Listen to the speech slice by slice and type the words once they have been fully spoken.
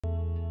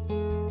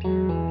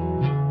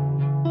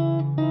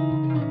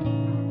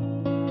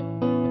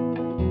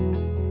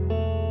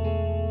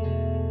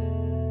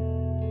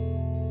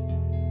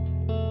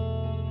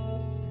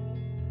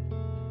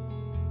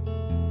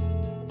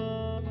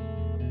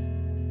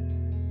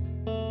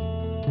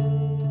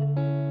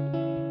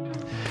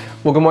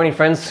Well, good morning,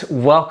 friends.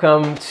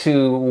 Welcome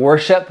to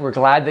worship. We're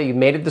glad that you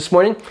made it this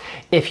morning.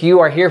 If you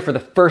are here for the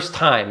first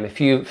time, if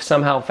you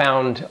somehow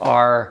found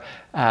our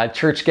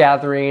church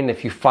gathering,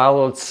 if you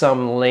followed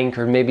some link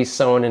or maybe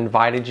someone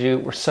invited you,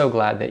 we're so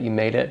glad that you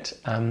made it.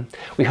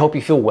 We hope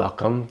you feel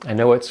welcome. I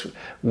know it's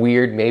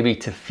weird maybe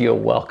to feel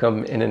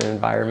welcome in an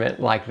environment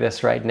like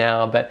this right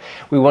now, but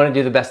we want to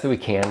do the best that we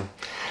can.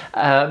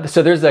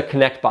 So there's a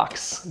connect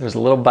box. There's a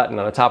little button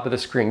on the top of the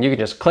screen. You can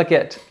just click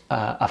it.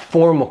 A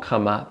form will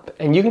come up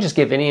and you can just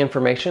give any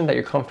information that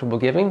you're comfortable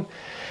giving.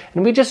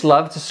 And we just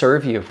love to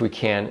serve you if we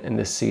can in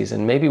this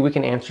season. Maybe we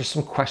can answer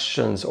some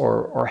questions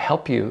or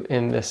help you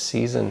in this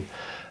season.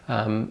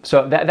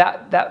 So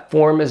that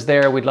form is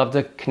there. We'd love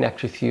to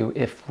connect with you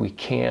if we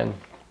can.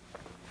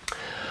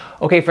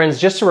 Okay, friends,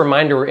 just a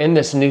reminder, we're in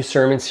this new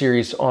sermon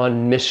series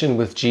on Mission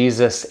with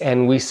Jesus,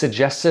 and we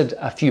suggested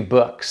a few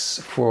books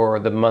for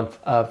the month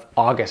of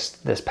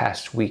August this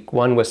past week.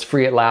 One was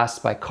Free at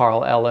Last by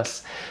Carl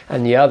Ellis,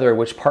 and the other,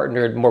 which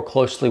partnered more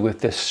closely with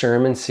this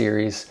sermon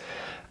series,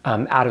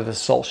 Out of the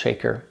Salt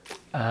Shaker.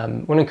 I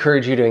want to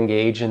encourage you to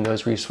engage in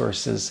those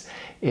resources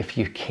if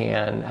you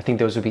can. I think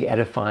those would be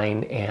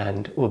edifying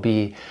and will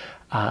be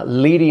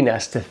leading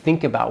us to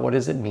think about what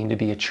does it mean to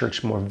be a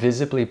church more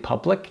visibly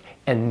public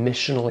and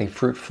missionally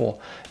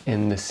fruitful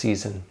in this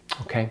season,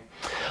 okay?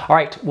 All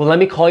right, well, let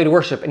me call you to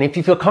worship. And if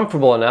you feel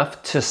comfortable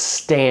enough to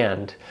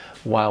stand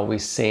while we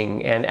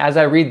sing. And as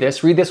I read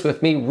this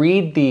with me,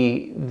 read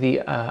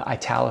the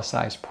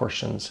italicized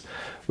portions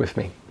with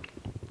me.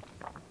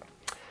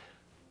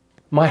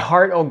 My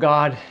heart, O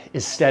God,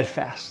 is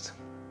steadfast.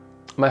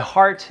 My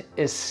heart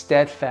is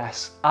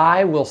steadfast.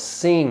 I will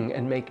sing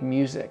and make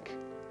music.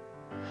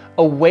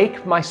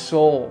 Awake my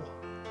soul,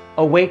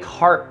 awake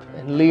harp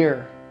and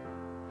lyre.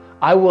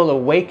 I will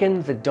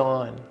awaken the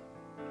dawn.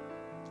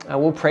 I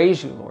will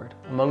praise you, Lord,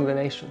 among the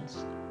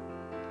nations.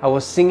 I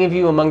will sing of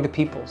you among the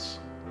peoples.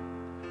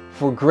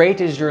 For great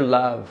is your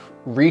love,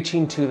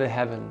 reaching to the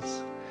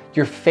heavens.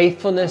 Your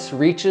faithfulness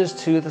reaches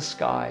to the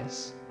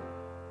skies.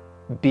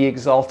 Be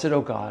exalted, O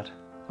God,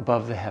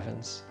 above the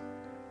heavens.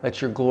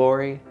 Let your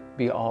glory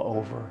be all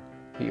over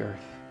the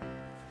earth.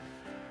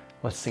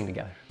 Let's sing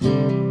together.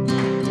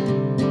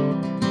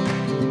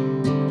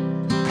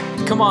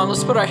 Come on,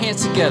 let's put our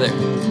hands together.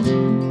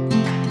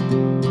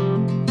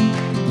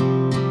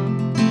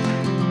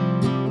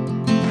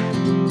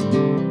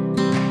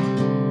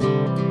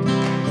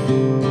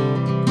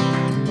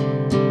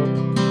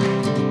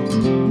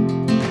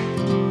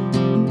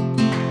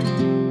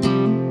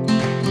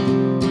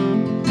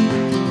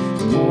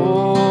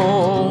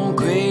 Oh,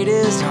 great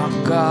is our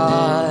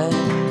God,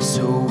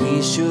 so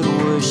we should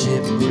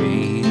worship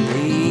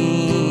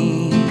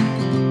greatly.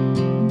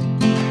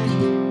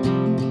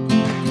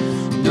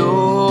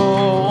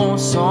 No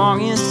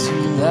song is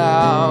too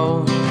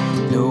loud,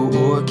 no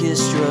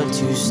orchestra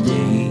too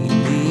stately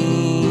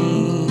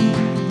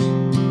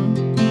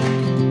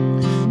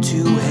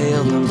to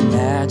hail the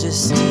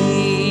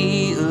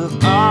majesty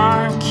of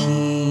our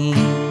King.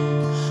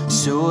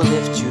 So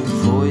lift your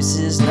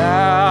voices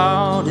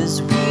loud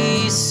as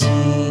we sing.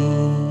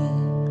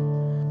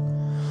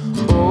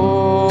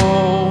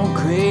 Oh,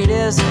 great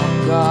is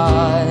our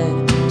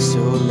God, so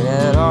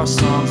let our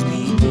songs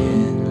be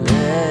endless.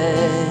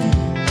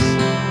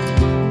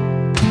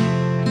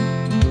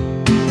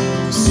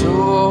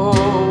 So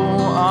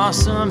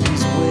awesome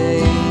his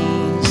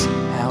ways,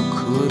 how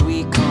could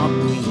we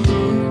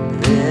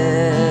comprehend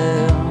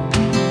them?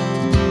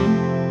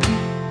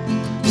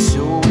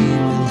 So we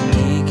will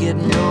make it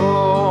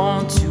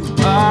known to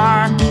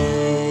our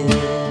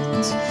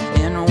kids,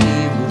 and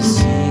we will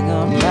sing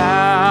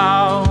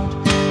about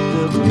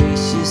the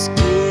gracious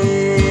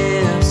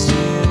gifts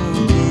you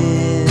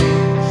give.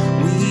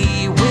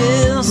 We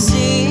will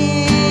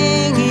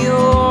sing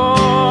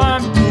your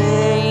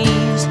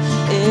praise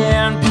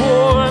and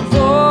pour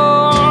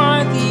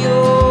forth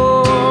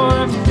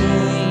your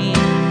fame.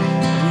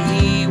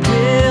 We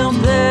will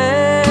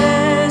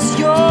bless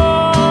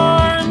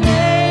your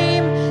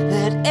name.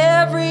 Let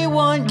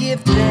everyone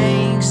give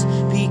thanks,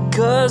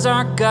 because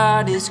our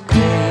God is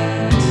great.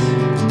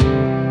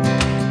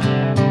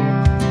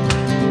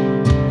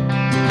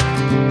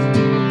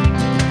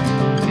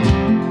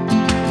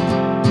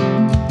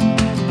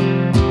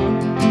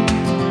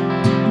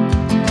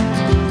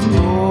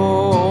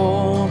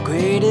 Oh,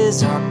 great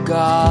is our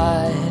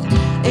God,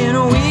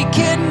 and we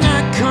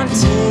cannot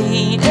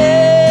contain it.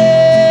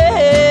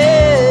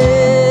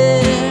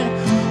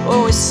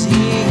 Oh, we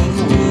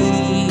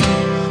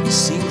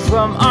sing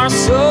from our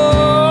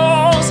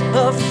souls,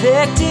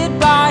 affected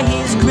by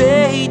his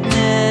greatness.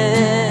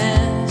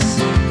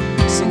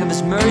 Sing of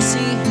his mercy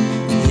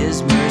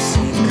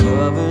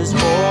covers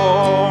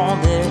all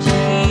that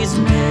he's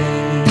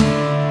made,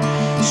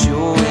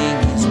 showing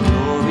his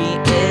glory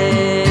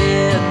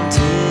and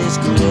his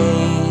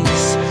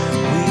grace.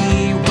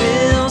 We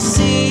will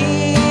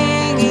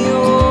sing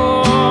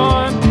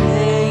your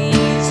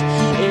praise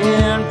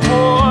and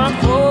pour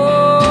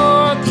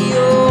forth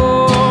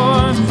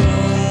your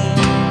fame.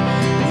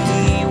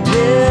 We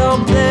will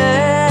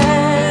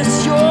bless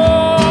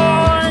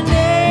your name.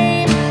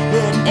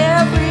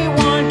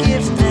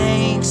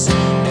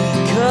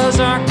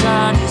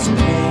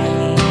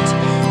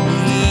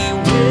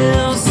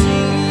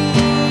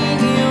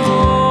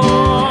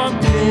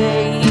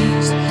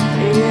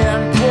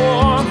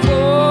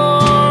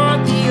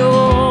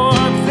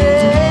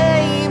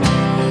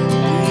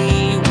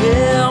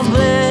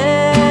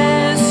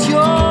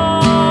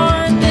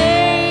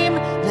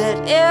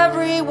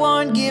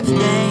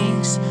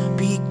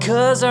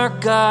 because our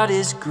God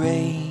is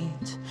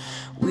great.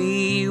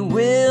 We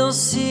will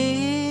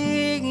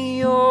sing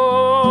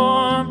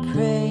your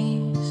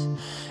praise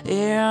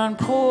and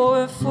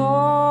pour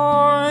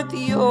forth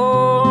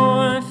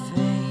your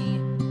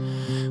fame.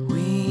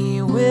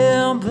 We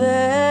will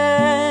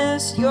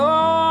bless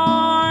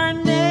your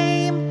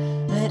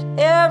name. Let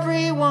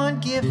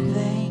everyone give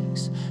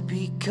thanks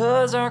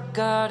because our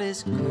God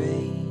is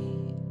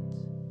great.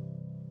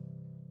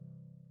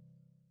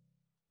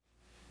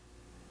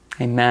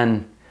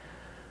 Amen.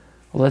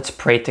 Well, let's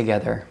pray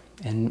together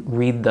and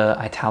read the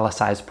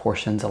italicized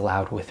portions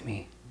aloud with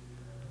me.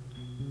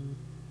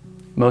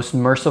 Most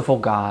merciful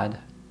God,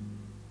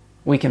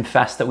 we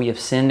confess that we have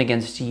sinned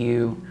against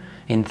you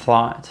in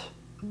thought,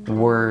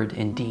 word,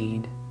 and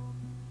deed,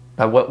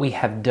 by what we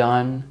have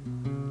done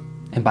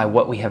and by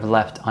what we have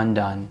left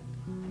undone.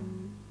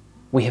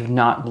 We have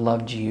not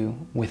loved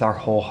you with our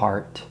whole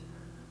heart.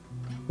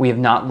 We have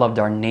not loved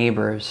our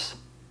neighbors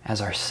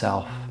as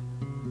ourselves.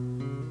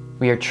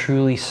 We are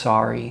truly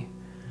sorry,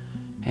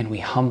 and we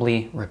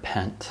humbly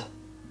repent.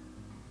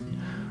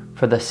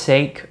 For the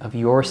sake of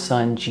your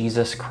Son,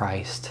 Jesus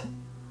Christ,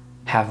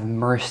 have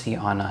mercy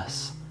on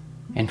us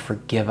and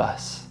forgive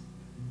us,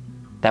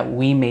 that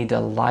we may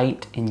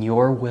delight in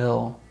your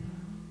will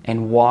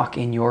and walk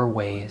in your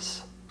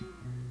ways,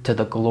 to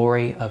the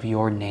glory of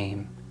your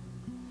name.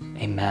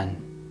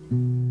 Amen.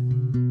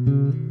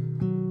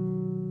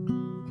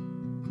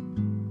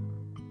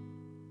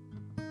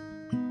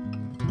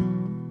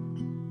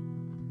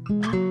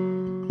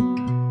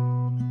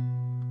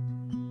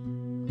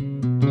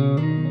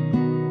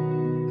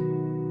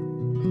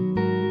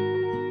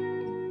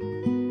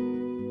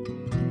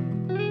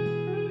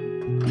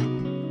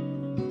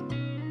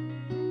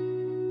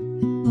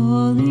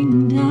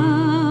 Falling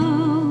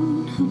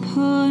down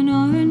upon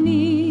our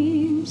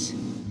knees,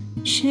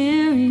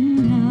 sharing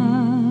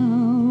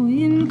now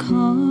in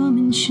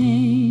common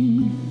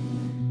shame.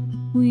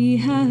 We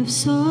have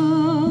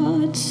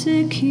sought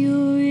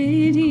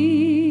security,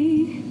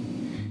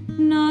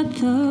 not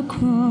the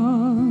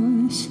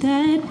cross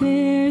that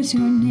bears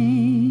your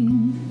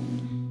name.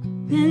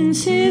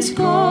 Fences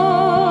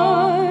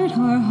guard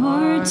our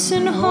hearts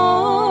and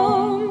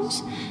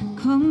homes,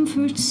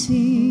 comfort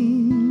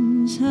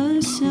sings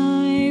a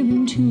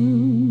siren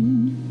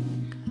tune.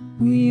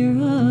 We're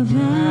a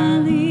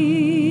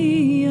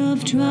valley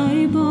of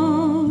dry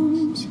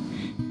bones,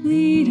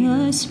 lead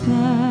us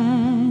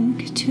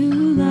back to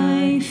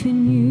life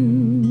in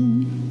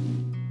you.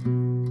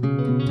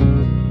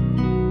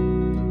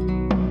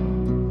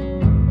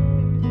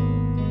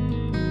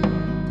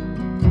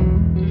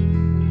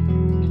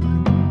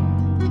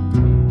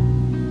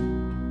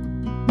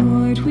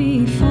 Lord,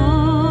 we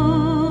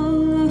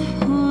fall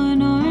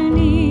upon our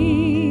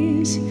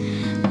knees.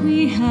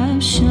 We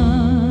have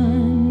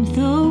shunned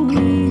the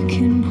weak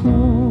and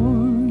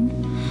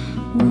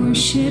poor,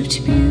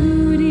 worshipped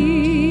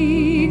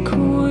beauty,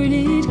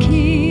 courted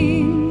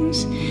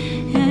kings,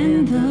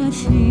 and the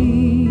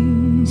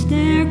things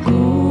their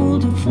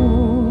gold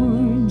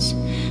affords.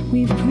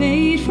 We've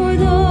prayed for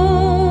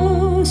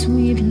those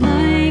we'd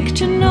like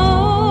to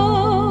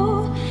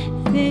know.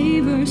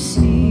 Favor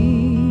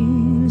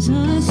sings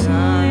a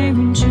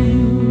siren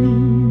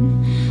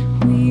tune.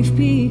 We've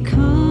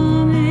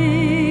become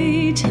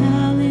a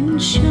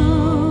talent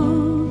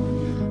show.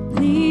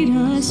 Lead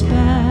us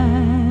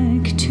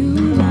back to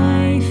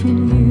life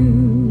in you.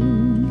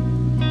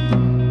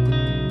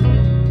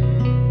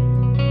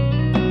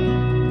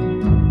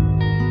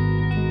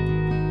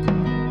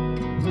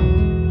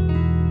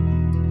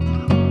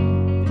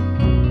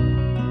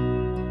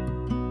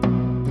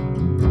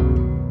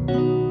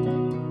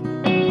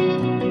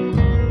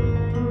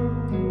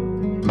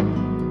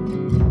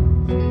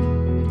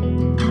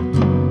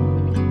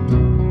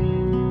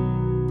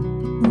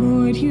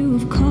 Lord,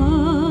 you've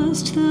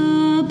caused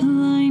the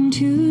blind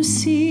to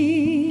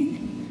see.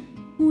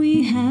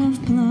 We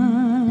have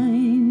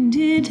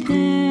blinded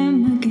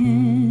them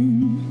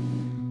again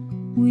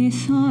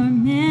with our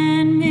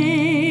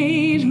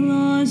man-made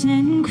laws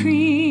and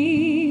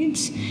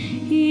creeds,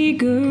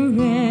 eager,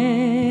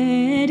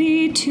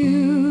 ready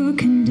to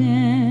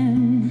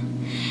condemn.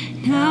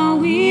 Now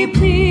we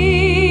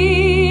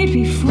plead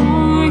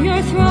before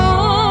your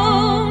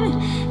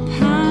throne.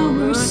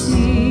 Power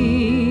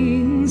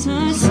sings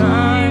a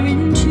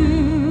siren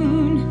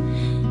tune.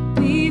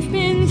 We've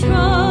been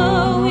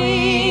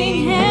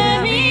throwing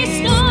heavy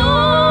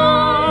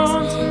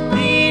stones.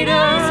 Lead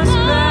us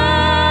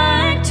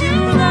back to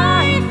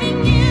life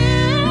in you.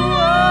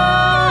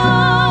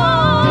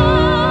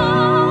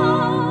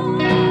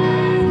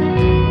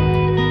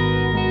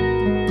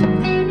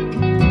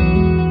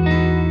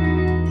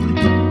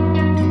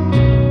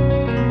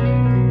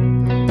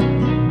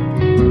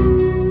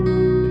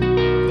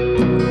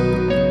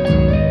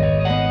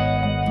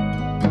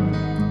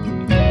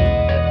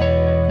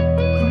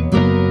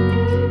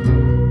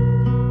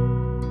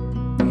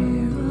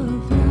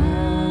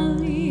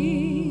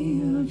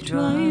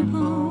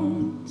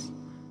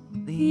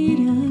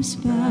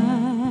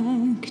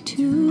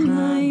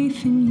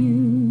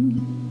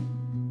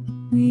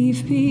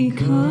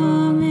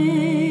 become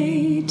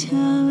a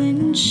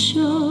talent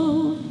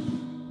show.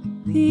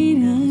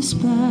 Lead us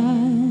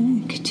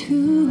back to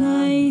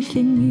life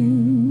in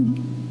you.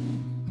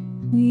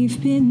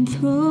 We've been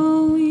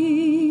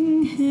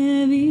throwing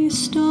heavy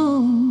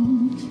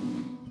stones.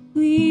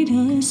 Lead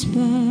us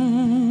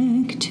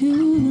back to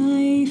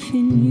life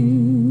in you.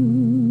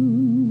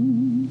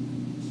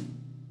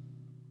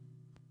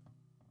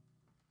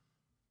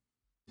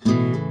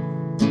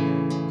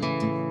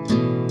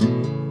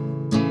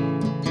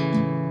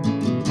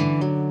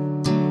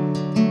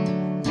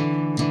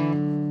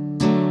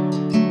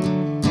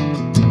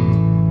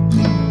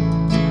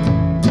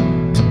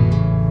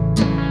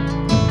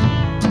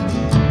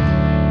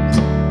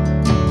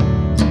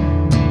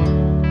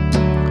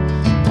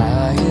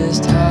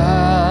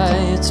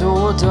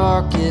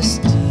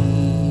 Darkest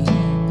deep,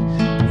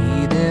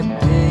 neither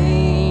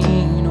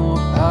pain or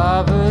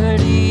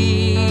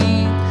poverty,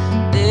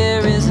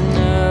 there is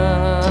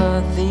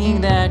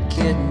nothing that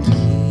can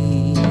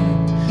keep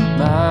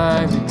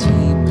my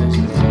Redeemer's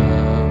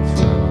love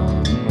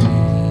from me.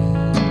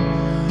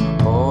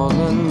 All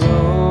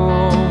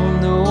alone,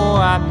 though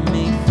I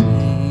may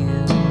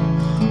feel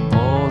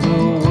all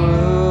the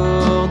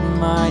world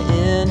my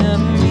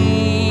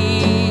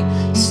enemy,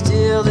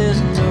 still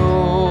there's no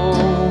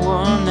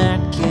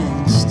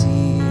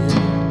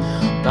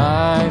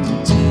my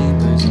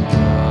Redeemer's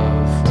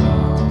love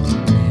from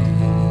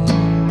me.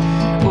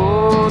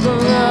 Oh, the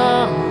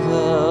love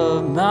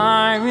of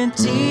my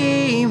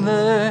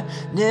Redeemer,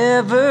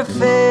 never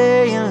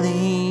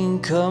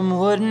failing, come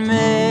what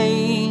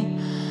may.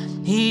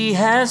 He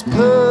has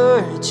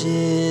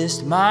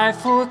purchased my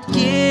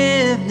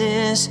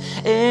forgiveness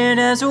and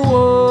has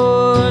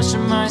washed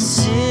my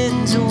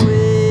sins away.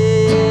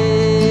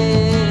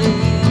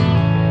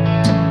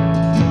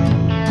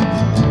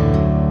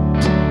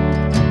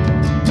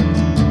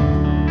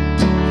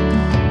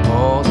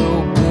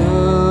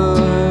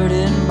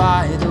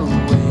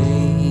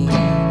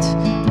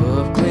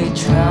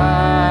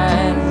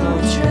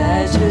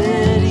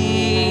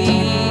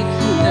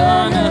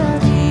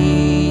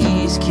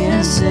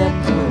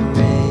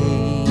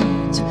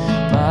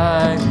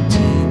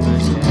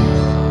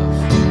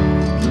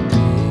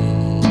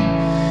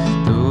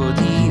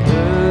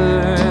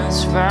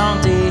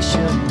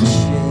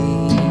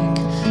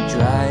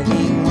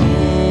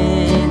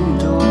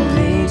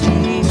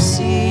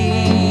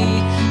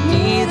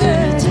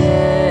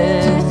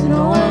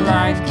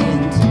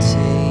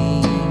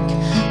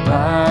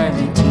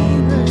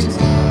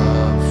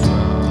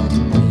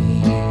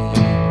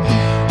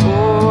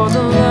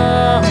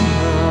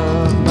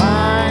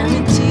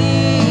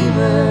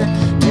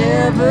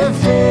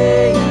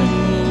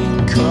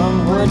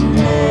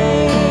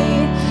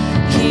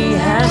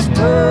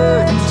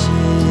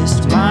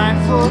 Purchased my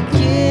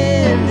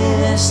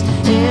forgiveness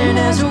and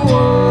has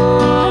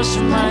washed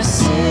my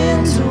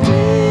sins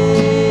away.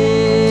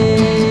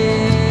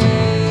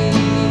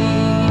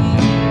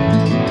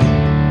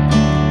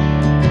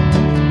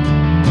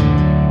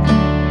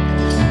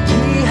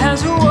 He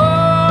has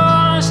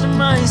washed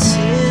my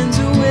sins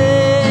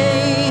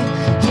away.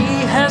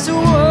 He has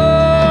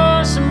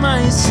washed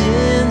my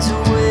sins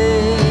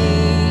away.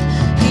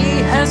 He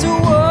has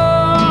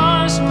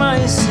washed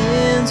my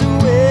sins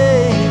away.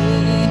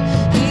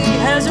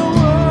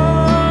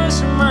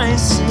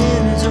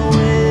 Sins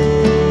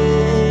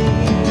away.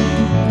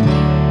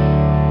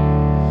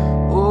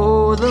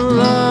 Oh, the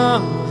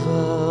love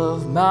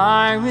of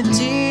my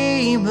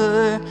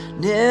Redeemer,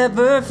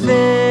 never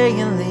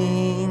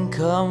failing,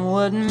 come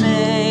what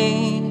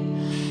may.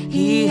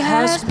 He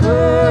has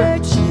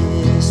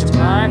purchased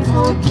my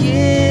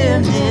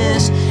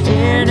forgiveness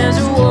and has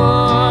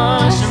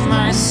washed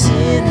my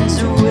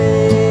sins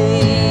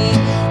away.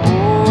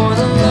 Oh,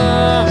 the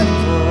love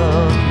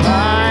of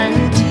my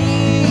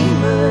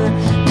Redeemer,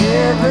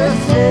 never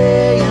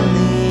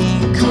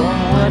failing, come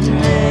what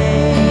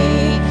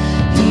may.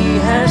 He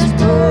has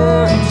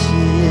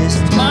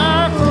purchased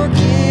my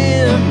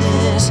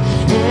forgiveness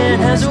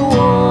and has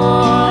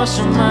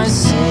washed my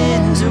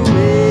sins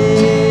away.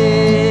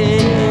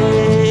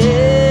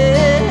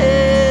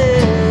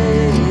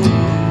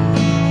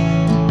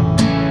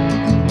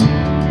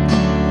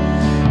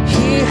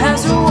 He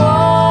has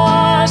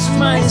washed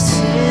my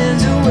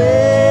sins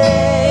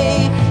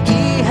away.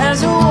 He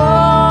has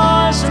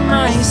washed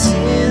my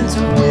sins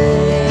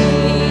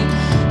away.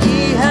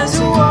 He has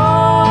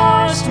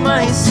washed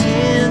my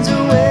sins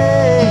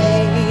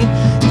away.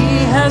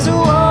 He has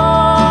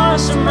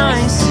washed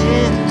my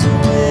sins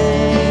away.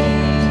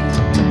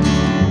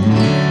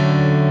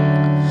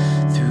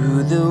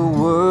 Through the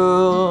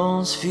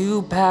world's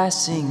few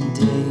passing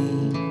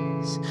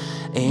days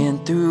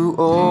and through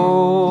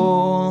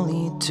all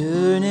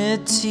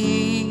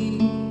eternity,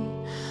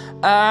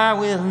 I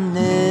will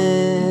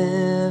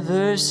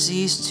never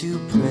cease to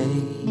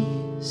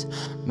praise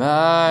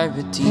my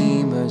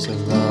Redeemer's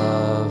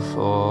love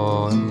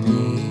for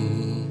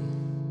me.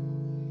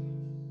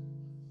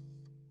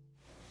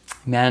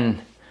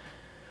 Amen.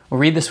 Well,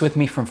 read this with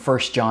me from 1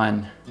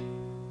 John.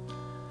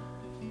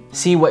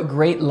 See what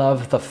great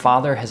love the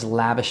Father has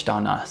lavished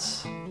on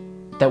us,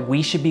 that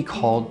we should be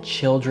called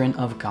children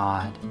of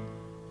God,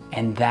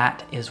 and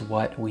that is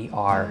what we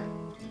are.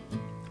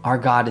 Our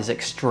God is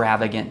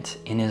extravagant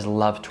in His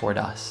love toward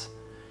us.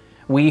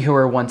 We who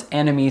were once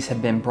enemies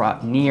have been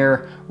brought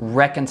near,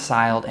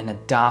 reconciled, and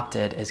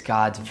adopted as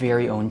God's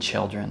very own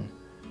children.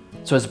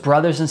 So as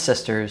brothers and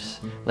sisters,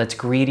 let's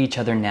greet each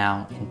other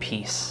now in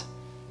peace.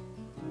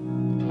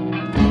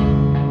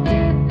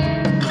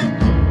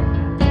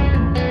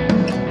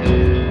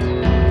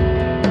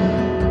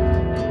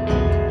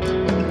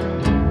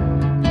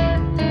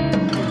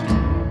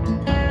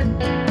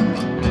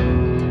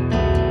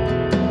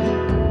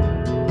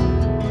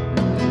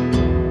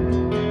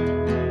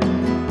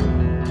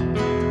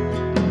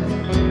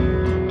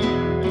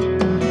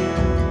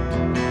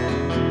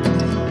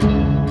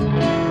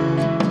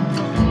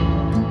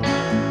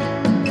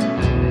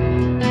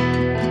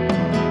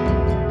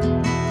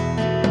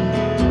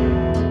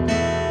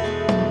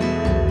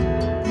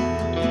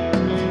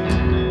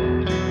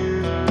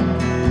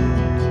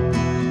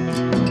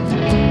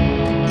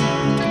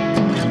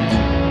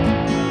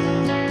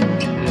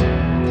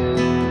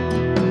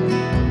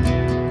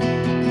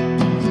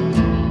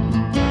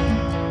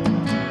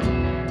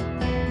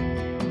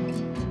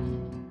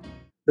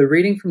 The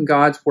reading from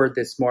God's Word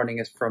this morning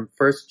is from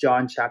 1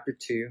 John chapter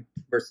 2,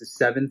 verses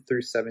 7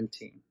 through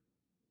 17.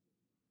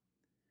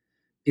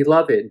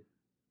 Beloved,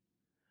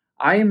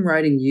 I am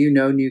writing you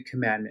no new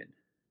commandment,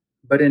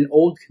 but an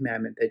old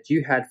commandment that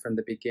you had from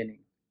the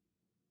beginning.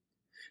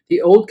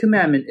 The old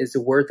commandment is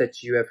the word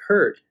that you have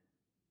heard.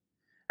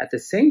 At the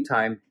same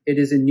time, it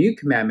is a new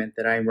commandment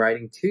that I am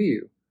writing to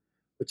you,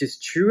 which is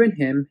true in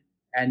Him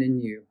and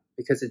in you,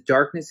 because the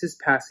darkness is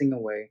passing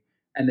away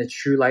and the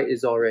true light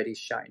is already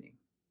shining.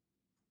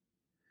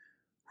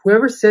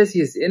 Whoever says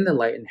he is in the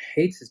light and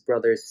hates his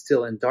brother is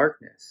still in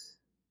darkness.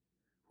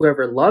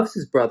 Whoever loves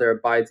his brother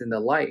abides in the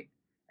light,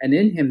 and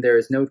in him there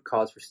is no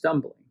cause for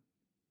stumbling.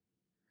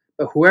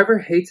 But whoever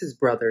hates his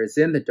brother is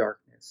in the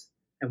darkness,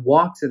 and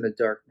walks in the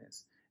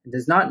darkness, and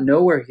does not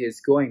know where he is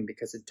going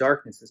because the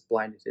darkness has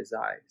blinded his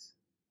eyes.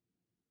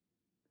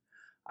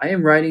 I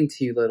am writing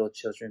to you, little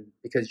children,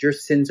 because your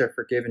sins are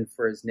forgiven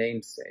for His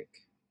name's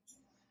sake.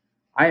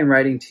 I am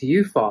writing to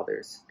you,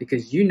 fathers,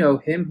 because you know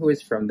Him who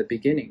is from the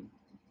beginning.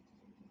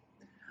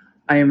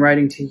 I am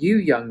writing to you,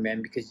 young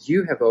men, because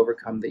you have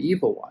overcome the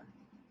evil one.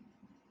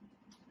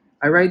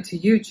 I write to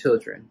you,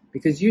 children,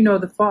 because you know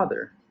the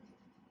Father.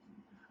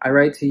 I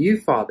write to you,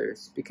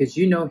 fathers, because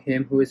you know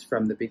Him who is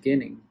from the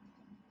beginning.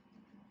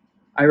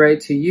 I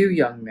write to you,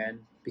 young men,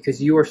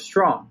 because you are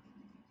strong,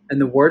 and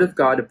the word of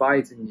God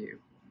abides in you,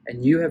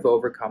 and you have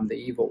overcome the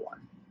evil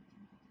one.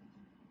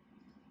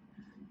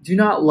 Do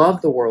not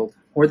love the world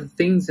or the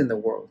things in the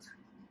world.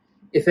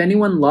 If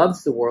anyone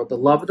loves the world, the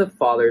love of the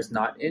Father is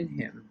not in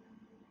him.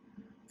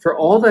 For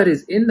all that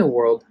is in the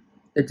world,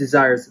 the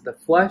desires of the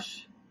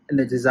flesh, and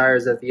the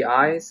desires of the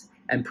eyes,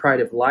 and pride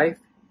of life,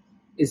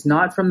 is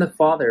not from the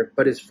Father,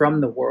 but is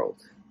from the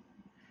world.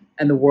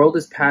 And the world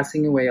is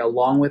passing away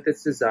along with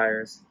its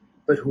desires,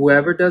 but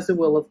whoever does the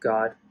will of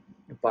God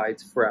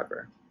abides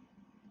forever.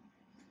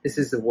 This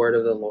is the word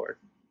of the Lord.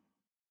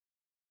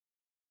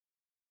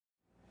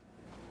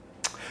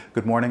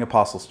 Good morning,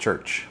 Apostles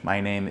Church. My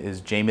name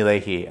is Jamie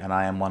Leahy, and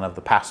I am one of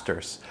the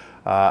pastors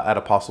at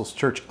Apostles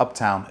Church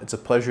Uptown. It's a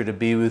pleasure to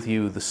be with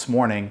you this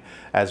morning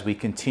as we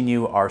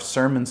continue our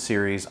sermon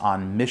series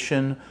on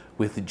mission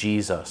with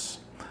Jesus.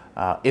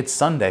 It's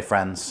Sunday,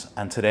 friends,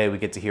 and today we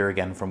get to hear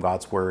again from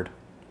God's Word.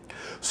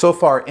 So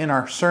far in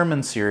our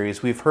sermon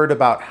series, we've heard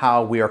about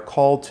how we are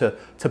called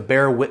to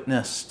bear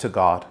witness to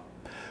God,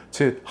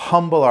 to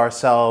humble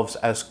ourselves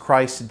as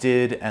Christ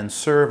did and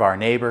serve our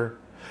neighbor.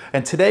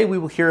 And today we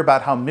will hear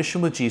about how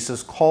mission with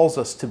Jesus calls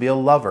us to be a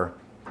lover.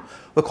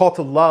 The call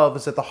to love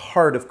is at the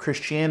heart of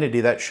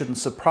Christianity. That shouldn't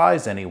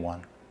surprise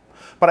anyone.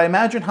 But I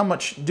imagine how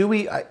much do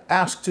we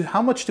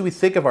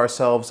think of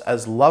ourselves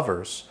as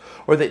lovers,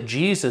 or that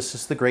Jesus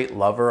is the great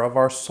lover of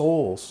our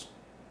souls?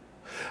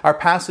 Our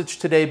passage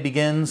today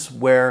begins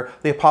where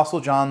the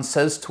Apostle John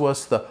says to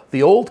us,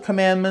 the old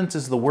commandment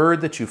is the word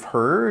that you've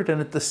heard,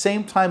 and at the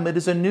same time it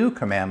is a new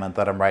commandment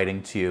that I'm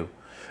writing to you.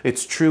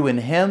 It's true in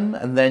Him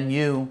and then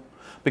you,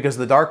 because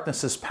the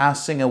darkness is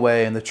passing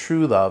away and the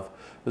true love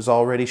is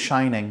already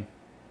shining.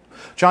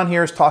 John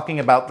here is talking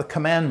about the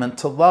commandment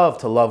to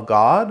love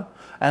God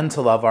and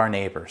to love our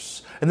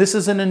neighbors. And this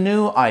isn't a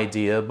new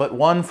idea, but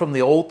one from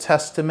the Old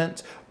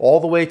Testament all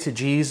the way to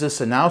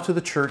Jesus and now to the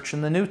church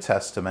in the New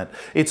Testament.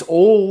 It's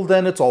old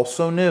and it's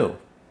also new.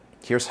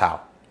 Here's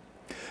how.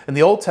 In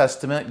the Old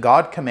Testament,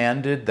 God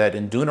commanded that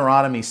in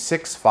Deuteronomy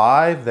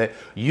 6:5 that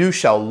you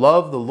shall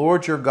love the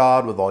Lord your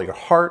God with all your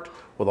heart,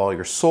 with all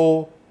your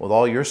soul, with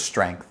all your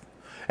strength.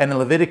 And in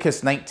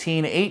Leviticus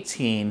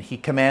 19:18, He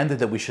commanded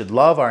that we should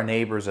love our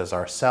neighbors as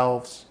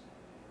ourselves.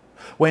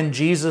 When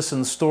Jesus in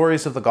the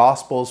stories of the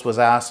Gospels was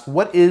asked,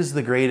 what is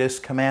the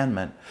greatest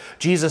commandment?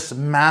 Jesus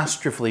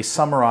masterfully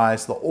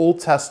summarized the Old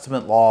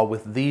Testament law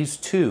with these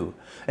two,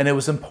 and it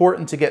was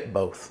important to get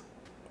both.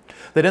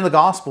 That in the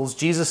Gospels,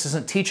 Jesus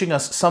isn't teaching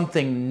us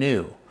something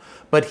new,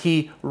 but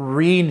he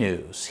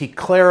renews, he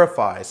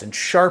clarifies, and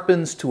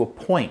sharpens to a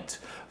point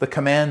the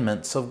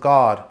commandments of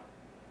God.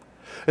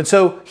 And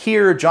so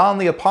here, John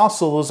the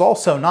Apostle is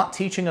also not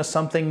teaching us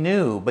something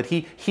new, but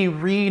he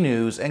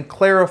renews and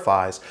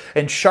clarifies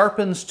and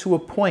sharpens to a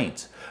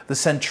point the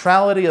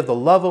centrality of the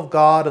love of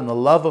God and the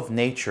love of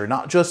nature,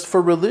 not just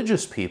for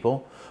religious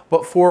people,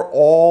 but for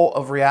all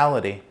of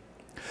reality.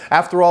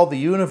 After all, the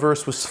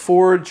universe was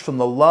forged from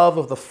the love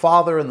of the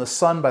Father and the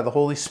Son by the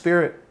Holy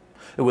Spirit.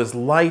 It was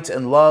light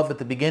and love at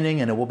the beginning,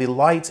 and it will be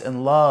light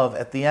and love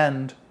at the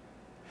end.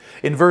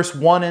 In verse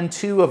 1 and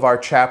 2 of our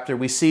chapter,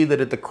 we see that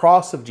at the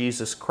cross of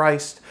Jesus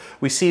Christ,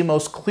 we see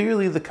most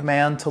clearly the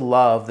command to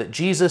love, that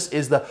Jesus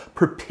is the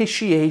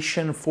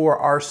propitiation for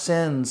our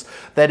sins.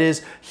 That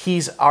is,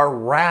 he's our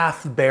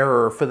wrath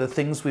bearer for the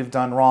things we've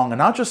done wrong. And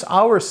not just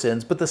our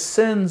sins, but the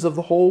sins of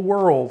the whole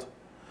world.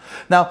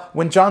 Now,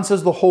 when John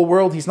says the whole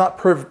world, he's not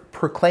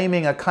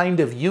proclaiming a kind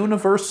of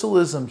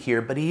universalism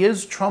here, but he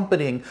is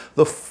trumpeting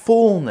the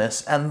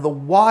fullness and the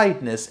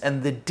wideness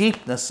and the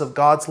deepness of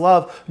God's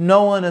love.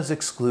 No one is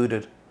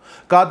excluded.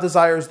 God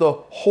desires the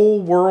whole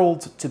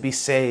world to be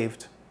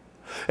saved.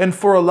 And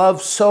for a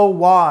love so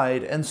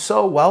wide and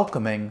so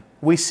welcoming,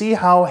 we see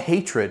how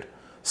hatred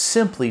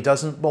simply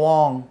doesn't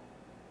belong.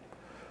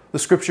 The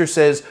scripture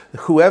says,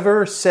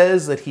 "Whoever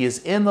says that he is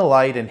in the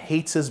light and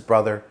hates his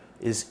brother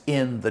is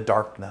in the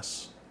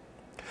darkness."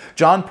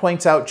 John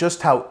points out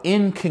just how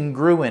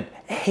incongruent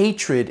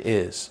hatred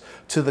is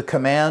to the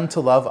command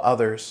to love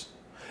others.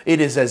 It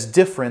is as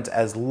different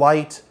as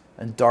light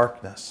and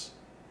darkness.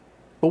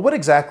 But what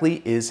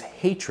exactly is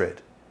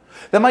hatred?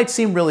 That might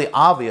seem really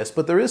obvious,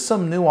 but there is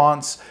some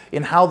nuance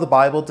in how the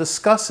Bible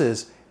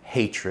discusses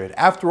hatred.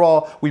 After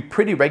all, we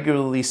pretty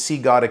regularly see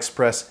God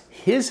express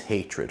his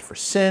hatred for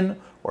sin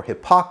or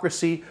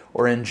hypocrisy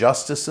or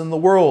injustice in the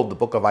world. The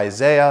book of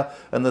Isaiah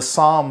and the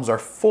Psalms are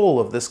full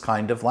of this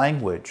kind of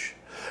language.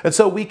 And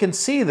so we can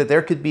see that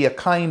there could be a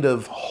kind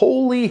of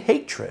holy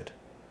hatred.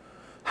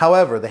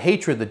 However, the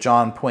hatred that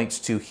John points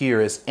to here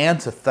is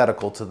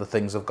antithetical to the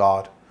things of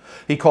God.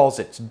 He calls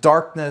it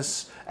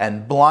darkness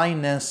and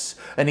blindness,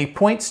 and he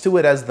points to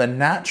it as the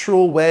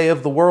natural way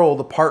of the world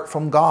apart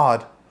from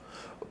God,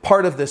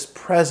 part of this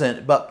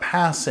present but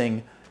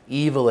passing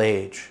evil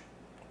age.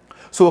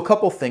 So a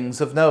couple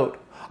things of note.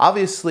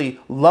 Obviously,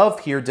 love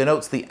here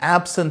denotes the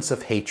absence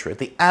of hatred,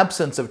 the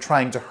absence of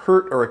trying to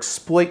hurt or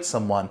exploit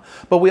someone.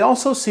 But we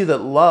also see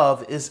that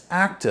love is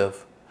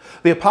active.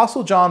 The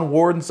Apostle John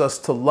warns us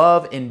to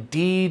love in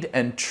deed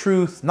and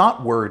truth,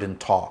 not word and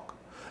talk.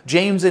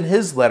 James in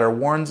his letter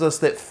warns us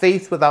that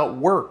faith without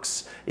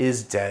works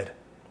is dead.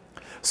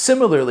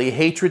 Similarly,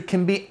 hatred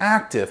can be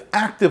active,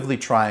 actively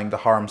trying to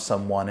harm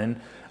someone.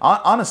 And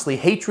honestly,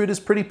 hatred is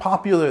pretty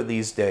popular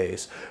these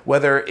days,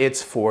 whether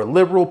it's for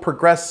liberal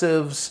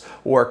progressives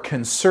or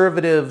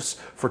conservatives,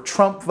 for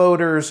Trump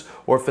voters,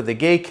 or for the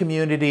gay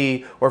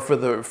community, or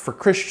for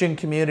Christian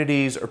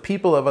communities, or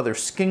people of other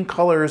skin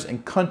colors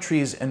and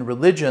countries and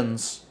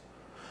religions.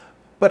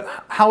 But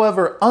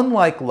however,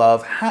 unlike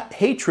love,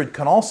 hatred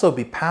can also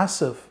be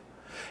passive.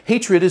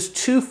 Hatred is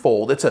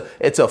twofold.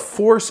 It's a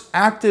force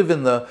active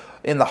in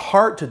the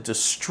heart to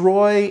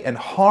destroy and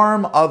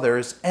harm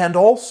others, and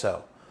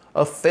also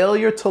a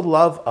failure to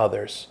love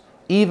others,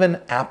 even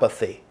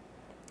apathy.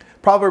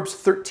 Proverbs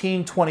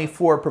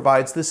 13:24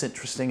 provides this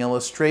interesting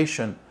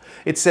illustration.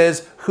 It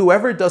says,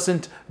 "Whoever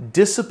doesn't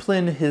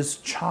discipline his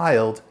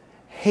child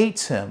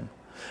hates him."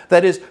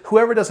 That is,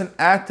 whoever doesn't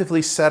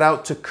actively set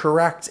out to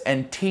correct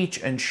and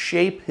teach and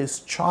shape his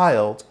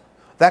child,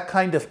 that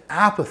kind of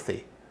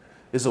apathy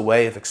is a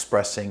way of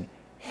expressing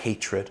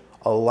hatred,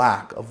 a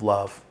lack of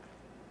love.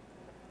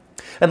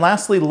 And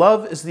lastly,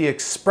 love is the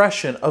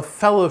expression of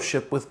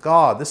fellowship with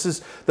God. This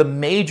is the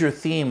major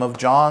theme of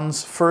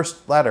John's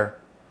first letter.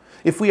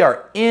 If we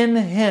are in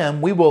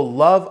him, we will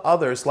love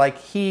others like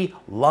he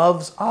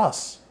loves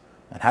us.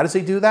 And how does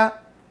he do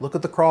that? Look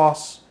at the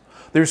cross.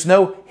 There's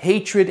no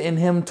hatred in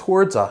him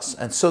towards us,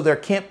 and so there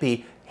can't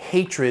be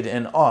hatred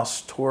in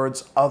us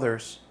towards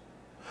others.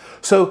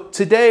 So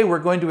today we're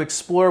going to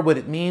explore what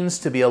it means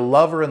to be a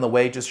lover in the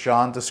way just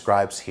John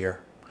describes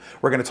here.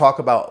 We're going to talk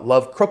about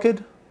love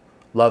crooked,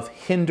 love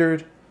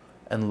hindered,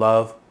 and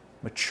love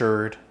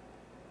matured.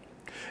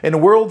 In a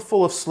world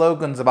full of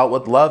slogans about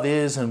what love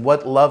is and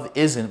what love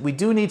isn't, we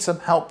do need some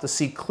help to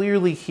see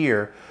clearly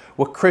here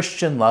what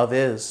Christian love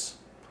is.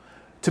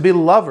 To be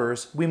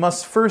lovers, we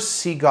must first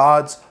see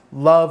God's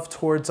love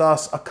towards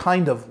us, a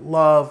kind of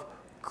love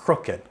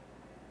crooked.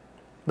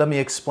 Let me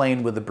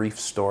explain with a brief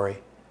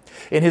story.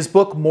 In his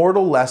book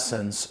Mortal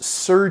Lessons,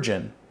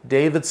 surgeon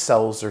David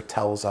Selzer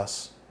tells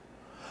us,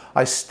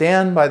 "I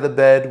stand by the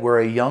bed where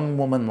a young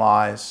woman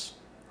lies,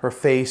 her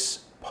face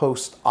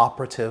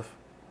post-operative,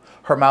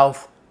 her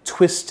mouth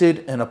twisted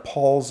in a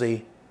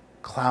palsy,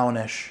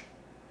 clownish.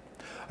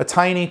 A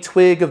tiny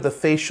twig of the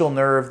facial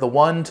nerve, the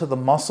one to the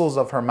muscles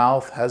of her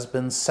mouth, has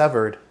been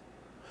severed.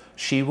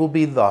 She will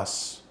be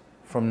thus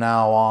from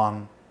now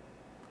on."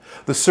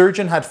 The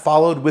surgeon had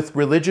followed with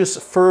religious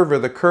fervor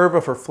the curve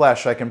of her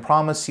flesh, I can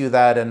promise you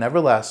that, and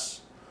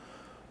nevertheless,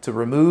 To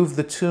remove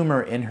the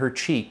tumor in her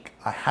cheek,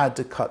 I had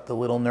to cut the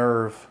little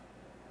nerve.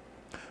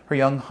 Her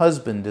young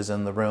husband is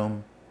in the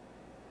room.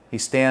 He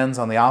stands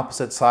on the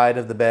opposite side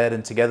of the bed,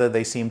 and together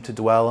they seem to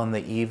dwell in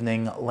the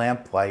evening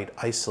lamplight,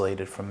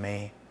 isolated from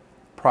me,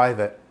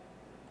 private.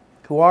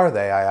 Who are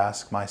they, I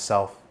ask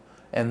myself,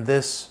 and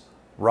this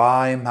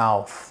wry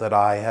mouth that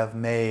I have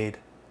made,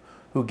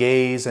 who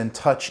gaze and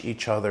touch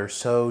each other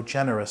so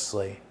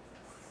generously,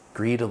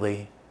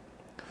 greedily?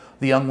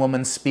 The young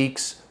woman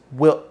speaks.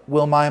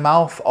 Will my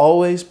mouth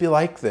always be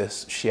like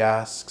this? She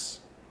asks.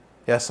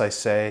 Yes, I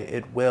say,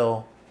 it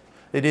will.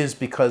 It is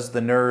because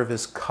the nerve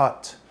is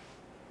cut.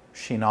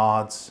 She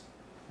nods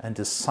and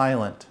is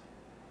silent.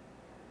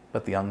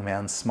 But the young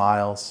man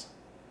smiles.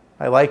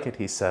 I like it,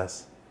 he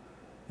says.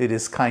 It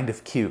is kind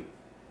of cute.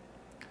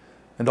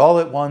 And all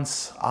at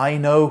once, I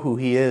know who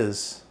he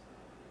is.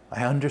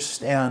 I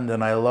understand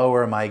and I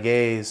lower my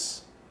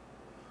gaze.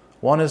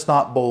 One is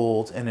not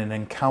bold in an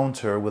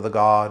encounter with a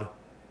God.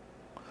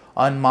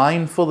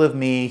 Unmindful of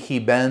me, he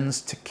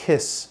bends to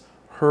kiss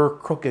her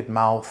crooked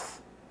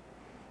mouth.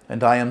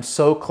 And I am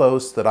so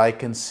close that I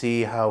can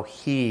see how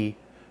he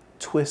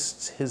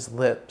twists his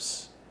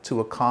lips to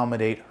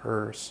accommodate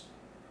hers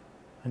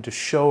and to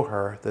show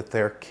her that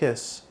their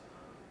kiss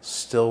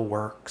still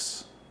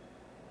works.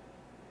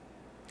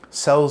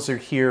 Selzer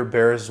here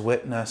bears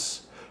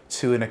witness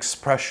to an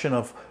expression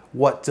of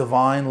what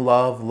divine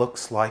love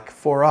looks like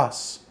for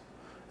us,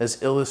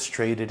 as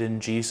illustrated in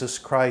Jesus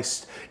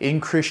Christ.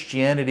 In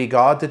Christianity,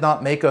 God did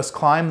not make us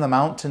climb the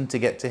mountain to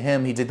get to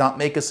him. He did not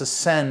make us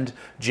ascend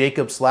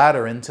Jacob's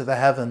ladder into the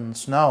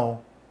heavens.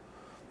 No.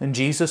 In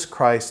Jesus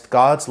Christ,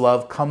 God's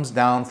love comes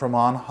down from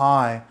on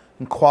high,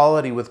 in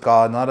quality with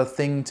God, not a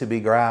thing to be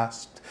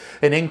grasped.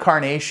 In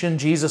incarnation,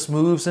 Jesus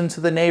moves into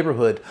the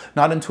neighborhood,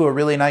 not into a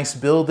really nice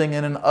building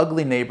in an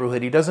ugly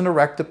neighborhood. He doesn't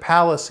erect a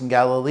palace in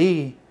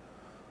Galilee.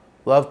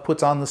 Love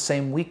puts on the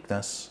same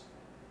weakness.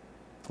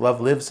 Love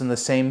lives in the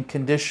same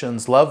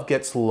conditions. Love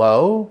gets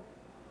low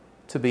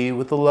to be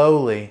with the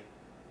lowly.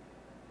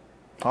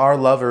 Our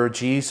lover,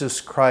 Jesus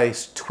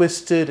Christ,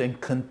 twisted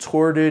and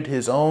contorted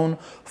his own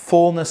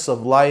fullness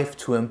of life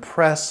to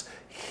impress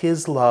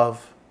his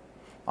love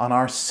on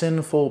our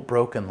sinful,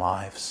 broken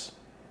lives.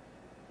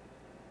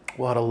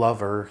 What a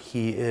lover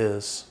he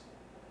is.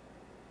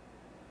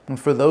 And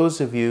for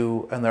those of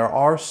you, and there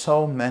are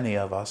so many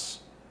of us,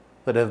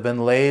 that have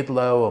been laid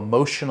low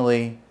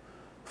emotionally,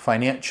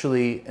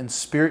 financially, and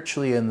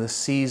spiritually in this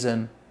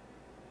season,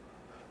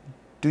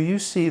 do you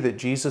see that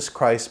Jesus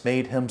Christ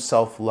made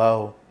himself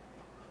low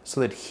so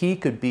that he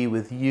could be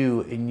with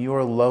you in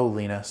your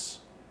lowliness?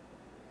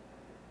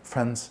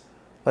 Friends,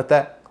 let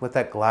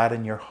that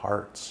gladden your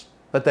hearts.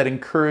 Let that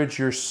encourage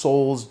your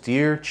souls,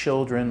 dear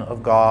children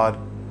of God.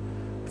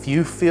 If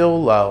you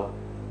feel low,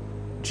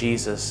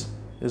 Jesus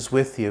is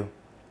with you.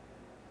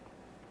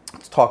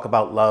 Let's talk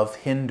about love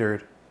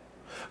hindered.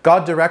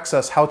 God directs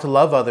us how to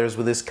love others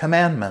with his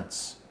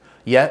commandments.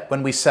 Yet,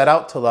 when we set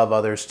out to love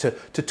others, to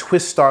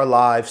twist our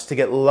lives, to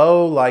get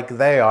low like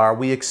they are,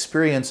 we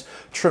experience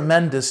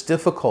tremendous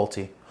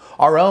difficulty.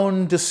 Our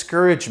own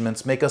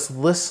discouragements make us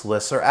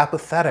listless or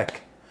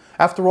apathetic.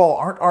 After all,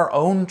 aren't our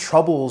own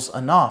troubles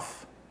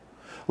enough?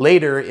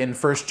 Later in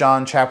 1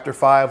 John chapter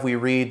 5, we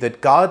read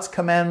that God's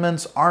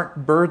commandments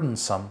aren't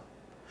burdensome.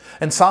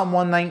 And Psalm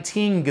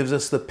 119 gives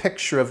us the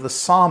picture of the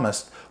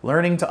psalmist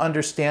learning to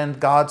understand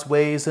God's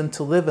ways and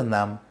to live in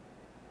them.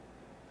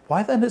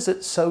 Why then is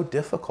it so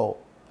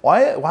difficult?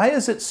 Why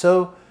is it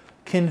so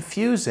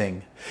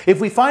confusing?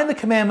 If we find the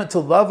commandment to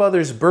love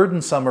others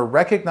burdensome or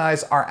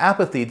recognize our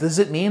apathy, does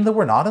it mean that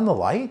we're not in the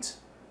light?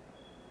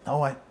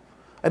 No, I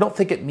don't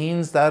think it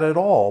means that at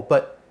all.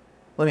 But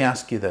let me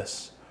ask you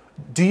this.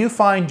 Do you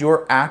find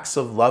your acts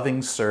of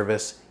loving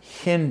service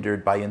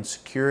hindered by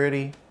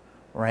insecurity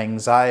or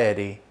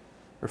anxiety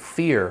or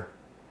fear?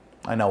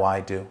 I know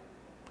I do.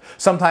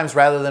 Sometimes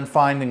rather than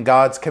finding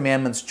God's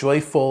commandments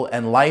joyful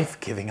and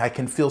life-giving, I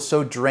can feel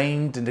so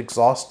drained and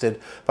exhausted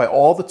by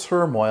all the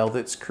turmoil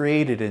that's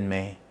created in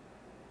me.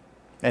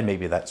 And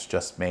maybe that's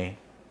just me,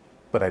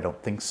 but I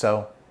don't think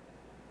so.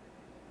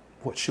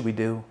 What should we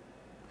do?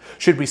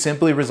 Should we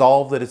simply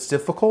resolve that it's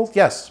difficult?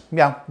 Yes,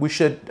 we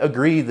should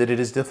agree that it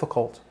is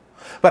difficult.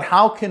 But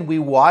how can we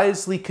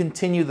wisely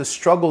continue the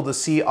struggle to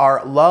see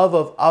our love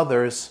of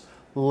others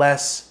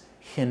less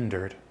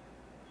hindered?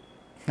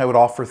 I would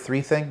offer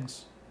three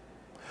things.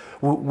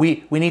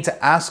 We need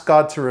to ask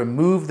God to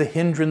remove the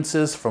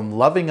hindrances from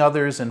loving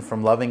others and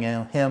from loving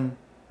him.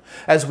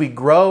 As we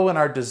grow in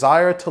our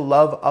desire to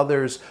love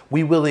others,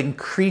 we will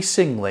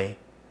increasingly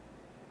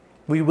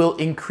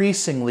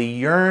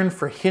yearn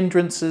for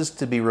hindrances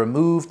to be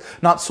removed,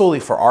 not solely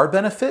for our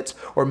benefit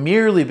or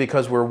merely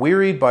because we're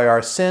wearied by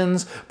our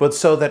sins, but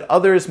so that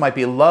others might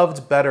be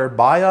loved better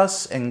by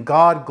us and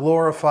God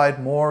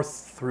glorified more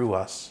through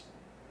us.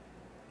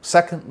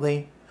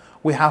 Secondly,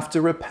 we have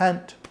to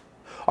repent.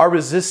 Our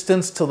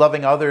resistance to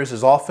loving others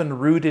is often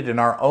rooted in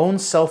our own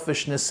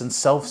selfishness and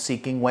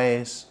self-seeking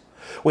ways.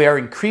 We are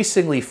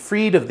increasingly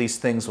freed of these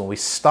things when we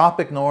stop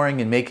ignoring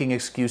and making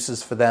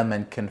excuses for them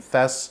and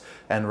confess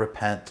and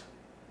repent.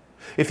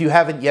 If you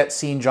haven't yet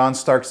seen John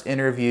Stark's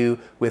interview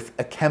with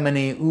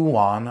Ekemini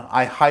Uwan,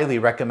 I highly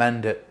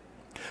recommend it.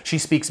 She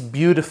speaks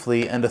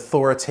beautifully and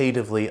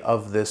authoritatively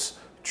of this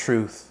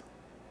truth.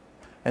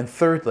 And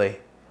thirdly,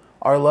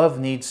 our love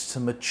needs to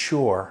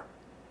mature,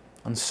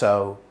 and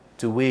so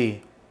do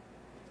we.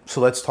 So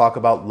let's talk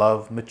about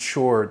love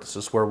matured. This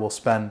is where we'll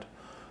spend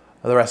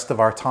the rest of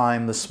our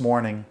time this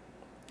morning.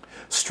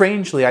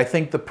 Strangely, I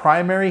think the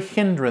primary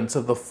hindrance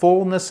of the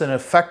fullness and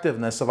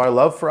effectiveness of our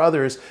love for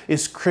others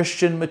is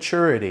Christian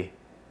maturity.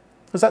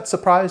 Does that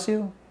surprise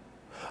you?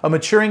 A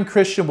maturing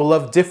Christian will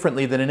love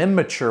differently than an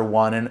immature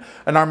one,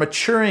 and our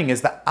maturing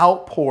is the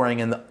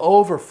outpouring and the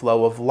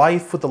overflow of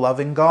life with the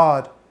loving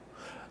God.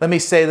 Let me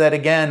say that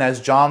again,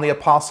 as John the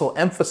Apostle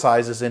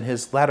emphasizes in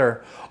his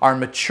letter. Our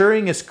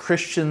maturing as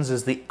Christians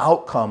is the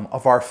outcome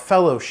of our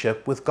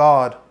fellowship with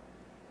God.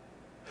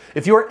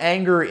 If your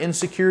anger or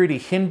insecurity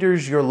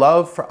hinders your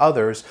love for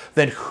others,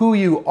 then who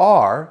you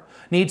are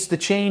needs to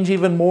change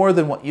even more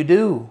than what you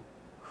do.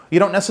 You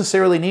don't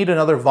necessarily need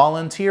another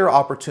volunteer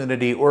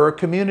opportunity or a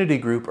community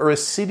group or a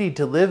city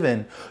to live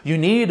in. You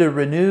need a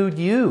renewed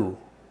you.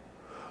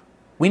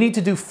 We need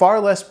to do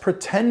far less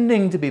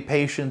pretending to be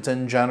patient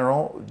and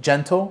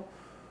gentle,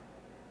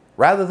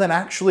 rather than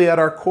actually at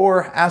our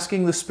core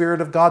asking the Spirit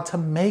of God to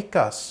make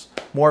us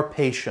more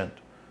patient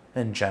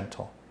and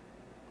gentle.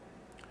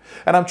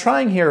 And I'm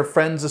trying here,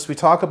 friends, as we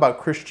talk about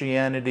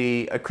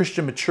Christianity,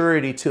 Christian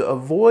maturity, to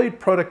avoid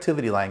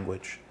productivity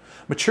language.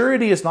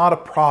 Maturity is not a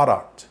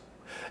product.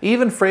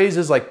 Even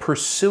phrases like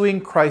pursuing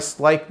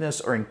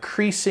Christ-likeness or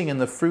increasing in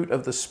the fruit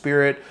of the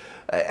Spirit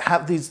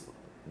have these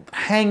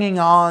hanging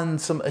on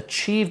some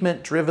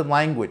achievement-driven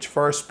language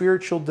for our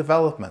spiritual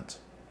development.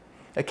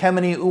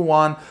 Ekemini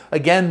Uwan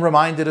again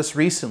reminded us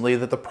recently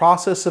that the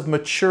process of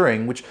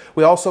maturing, which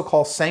we also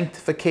call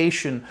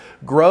sanctification,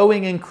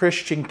 growing in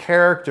Christian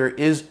character,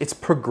 it's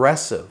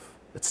progressive.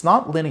 It's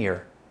not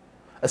linear.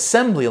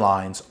 Assembly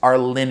lines are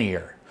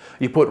linear.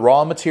 You put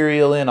raw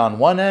material in on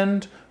one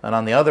end, and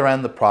on the other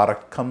end the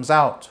product comes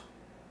out.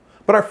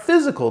 But our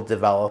physical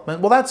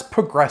development, well, that's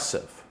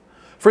progressive.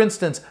 For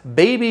instance,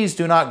 babies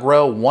do not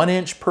grow 1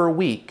 inch per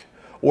week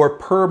or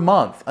per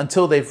month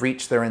until they've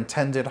reached their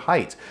intended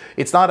height.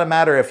 It's not a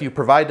matter if you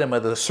provide them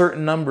with a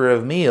certain number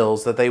of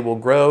meals that they will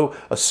grow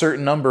a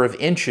certain number of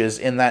inches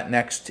in that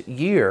next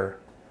year.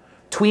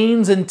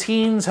 Tweens and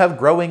teens have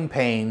growing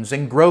pains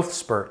and growth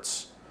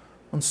spurts,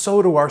 and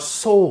so do our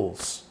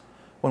souls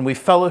when we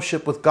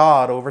fellowship with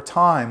God over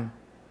time.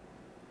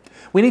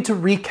 We need to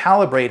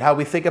recalibrate how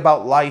we think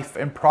about life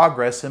and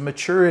progress and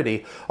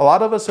maturity. A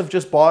lot of us have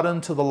just bought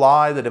into the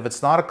lie that if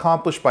it's not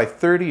accomplished by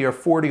 30 or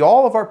 40,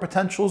 all of our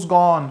potential's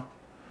gone.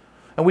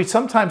 And we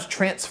sometimes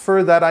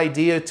transfer that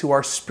idea to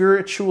our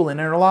spiritual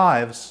inner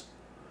lives.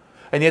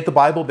 And yet the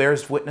Bible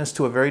bears witness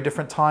to a very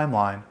different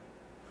timeline.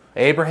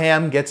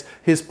 Abraham gets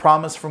his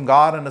promise from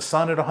God and a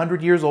son at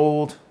 100 years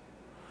old.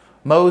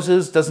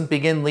 Moses doesn't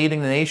begin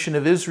leading the nation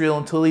of Israel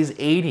until he's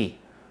 80.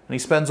 And he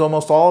spends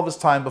almost all of his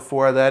time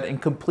before that in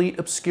complete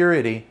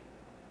obscurity.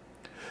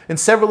 In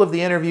several of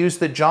the interviews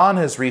that John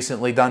has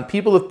recently done,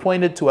 people have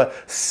pointed to a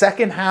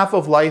second half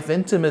of life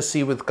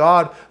intimacy with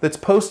God that's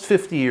post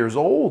 50 years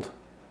old.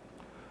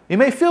 You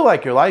may feel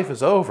like your life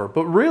is over,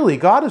 but really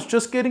God is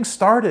just getting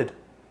started.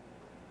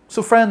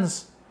 So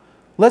friends,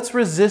 let's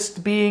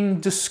resist being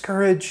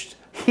discouraged.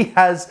 He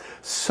has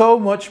so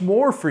much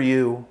more for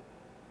you.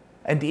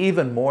 And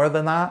even more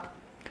than that,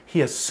 He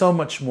has so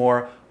much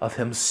more of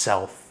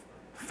Himself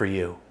for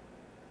you.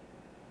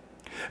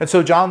 And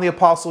so John the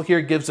Apostle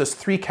here gives us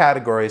 3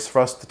 categories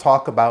for us to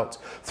talk about.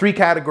 3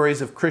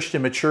 categories of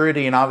Christian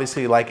maturity, and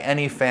obviously like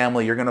any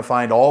family, you're going to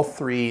find all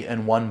 3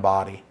 in one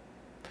body.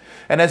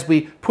 And as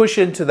we push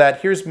into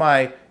that, here's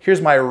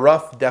my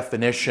rough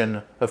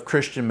definition of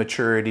Christian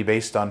maturity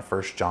based on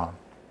 1 John.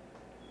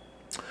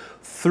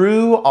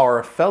 Through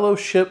our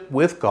fellowship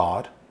with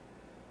God,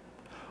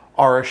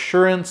 our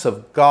assurance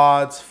of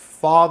God's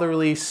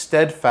fatherly,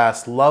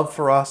 steadfast love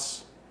for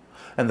us,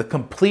 and the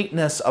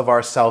completeness of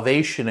our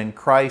salvation in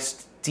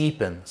Christ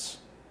deepens,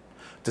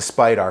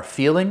 despite our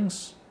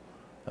feelings,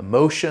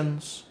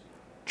 emotions,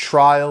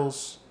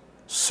 trials,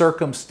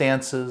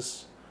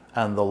 circumstances,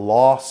 and the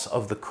loss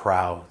of the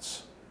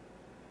crowds.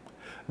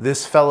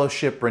 This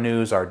fellowship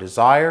renews our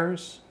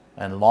desires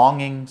and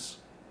longings,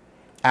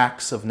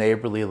 acts of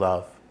neighborly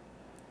love,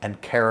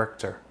 and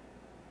character.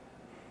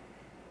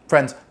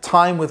 Friends,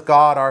 time with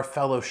God, our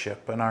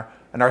fellowship, and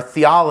our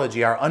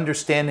theology, our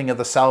understanding of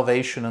the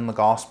salvation and the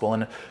gospel,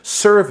 and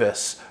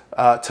service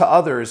to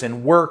others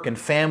in work and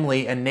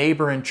family and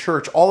neighbor and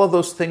church, all of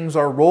those things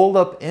are rolled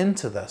up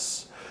into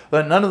this.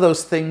 But none of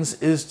those things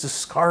is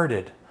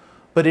discarded.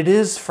 But it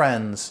is,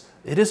 friends,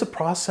 it is a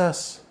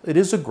process. It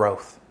is a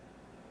growth.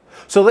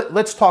 So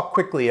let's talk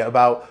quickly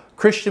about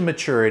Christian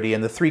maturity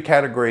and the 3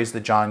 categories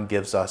that John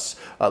gives us.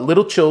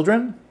 Little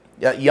children,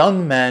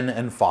 young men,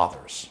 and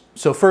fathers.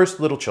 So first,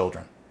 little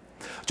children.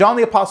 John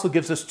the Apostle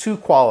gives us 2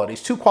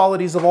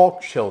 qualities of all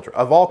children,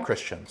 of all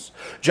Christians.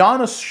 John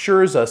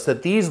assures us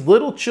that these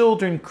little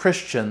children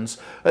Christians,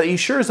 he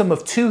assures them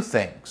of 2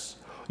 things.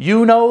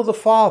 You know the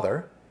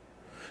Father,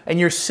 and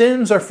your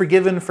sins are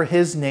forgiven for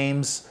his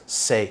name's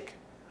sake.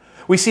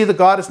 We see that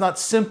God is not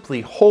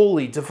simply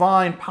holy,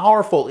 divine,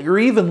 powerful, or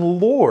even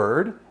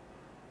Lord.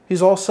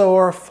 He's also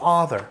our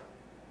Father.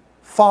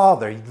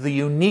 Father, the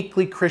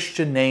uniquely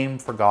Christian name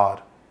for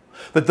God.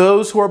 That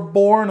those who are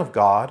born of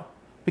God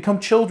become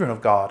children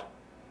of God.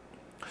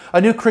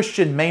 A new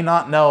Christian may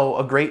not know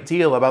a great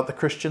deal about the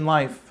Christian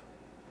life.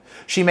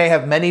 She may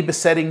have many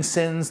besetting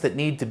sins that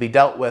need to be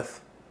dealt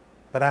with,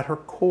 but at her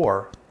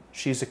core,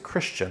 she's a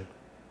Christian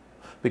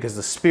because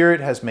the Spirit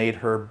has made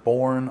her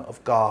born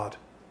of God.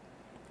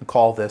 We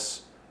call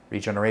this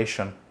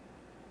regeneration.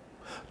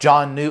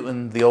 John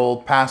Newton, the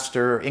old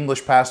pastor,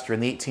 English pastor in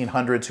the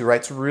 1800s, who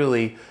writes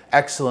really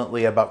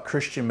excellently about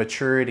Christian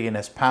maturity in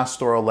his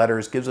pastoral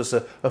letters, gives us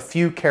a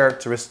few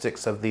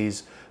characteristics of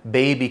these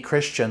baby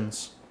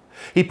Christians.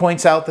 He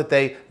points out that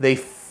they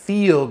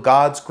feel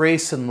God's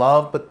grace and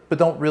love, but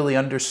don't really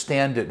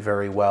understand it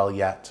very well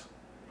yet.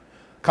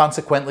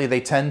 Consequently,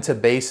 they tend to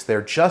base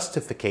their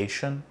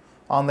justification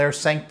on their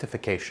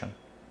sanctification.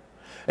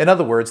 In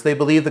other words, they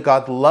believe that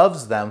God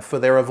loves them for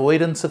their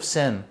avoidance of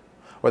sin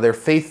or their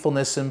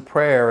faithfulness in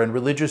prayer and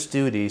religious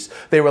duties.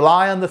 They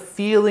rely on the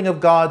feeling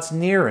of God's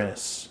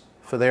nearness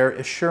for their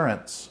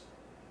assurance.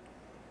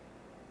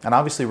 And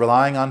obviously,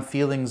 relying on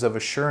feelings of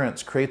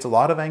assurance creates a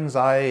lot of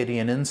anxiety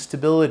and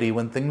instability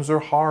when things are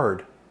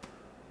hard.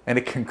 And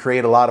it can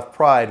create a lot of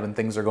pride when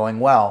things are going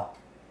well.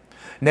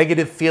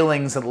 Negative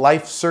feelings and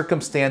life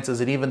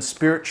circumstances and even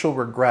spiritual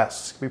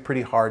regrets can be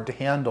pretty hard to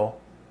handle.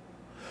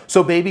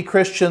 So baby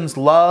Christians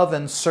love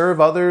and serve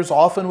others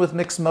often with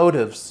mixed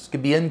motives. It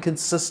can be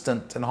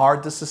inconsistent and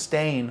hard to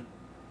sustain.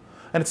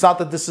 And it's not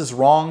that this is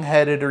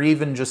wrong-headed or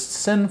even just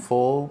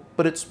sinful,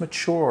 but it's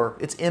mature,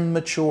 it's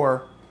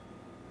immature.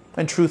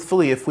 And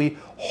truthfully, if we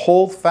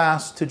hold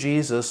fast to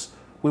Jesus,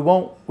 we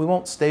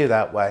won't stay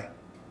that way.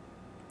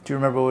 Do you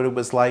remember what it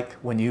was like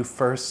when you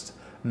first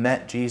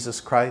met Jesus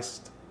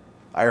Christ?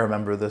 I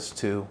remember this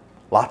too.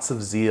 Lots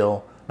of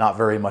zeal, not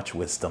very much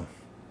wisdom.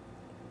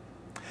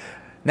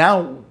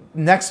 Now,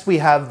 next we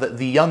have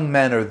the young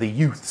men or the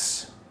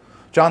youths.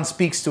 John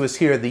speaks to us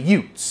here, the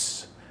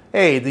youths.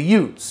 Hey, the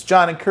youths.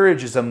 John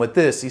encourages them with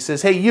this. He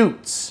says, hey,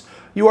 youths,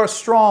 you are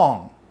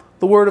strong.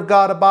 The word of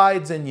God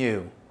abides in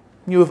you.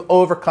 You have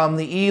overcome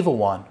the evil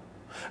one.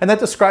 And that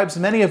describes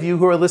many of you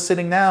who are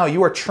listening now.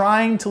 You are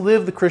trying to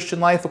live the Christian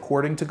life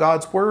according to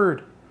God's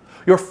word.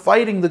 You're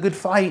fighting the good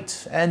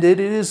fight, and it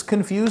is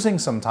confusing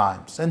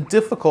sometimes, and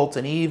difficult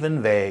and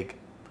even vague.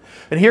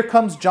 And here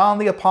comes John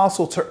the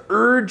Apostle to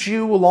urge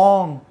you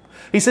along.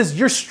 He says,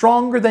 you're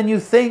stronger than you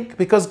think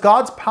because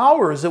God's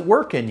power is at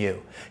work in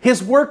you.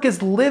 His work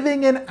is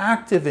living and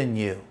active in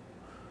you.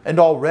 And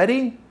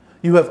already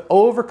you have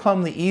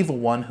overcome the evil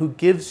one who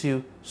gives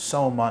you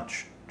so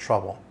much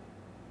trouble.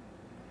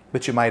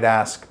 But you might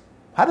ask,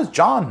 how does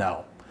John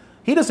know?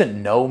 He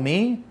doesn't know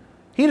me.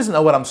 He doesn't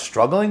know what I'm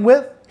struggling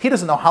with. He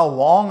doesn't know how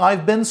long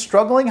I've been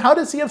struggling. How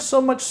does he have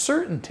so much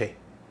certainty?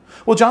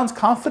 Well, John's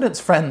confidence,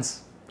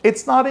 friends,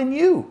 it's not in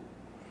you.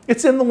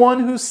 It's in the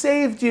one who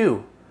saved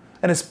you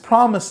and has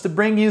promised to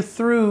bring you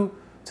through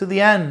to the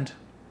end.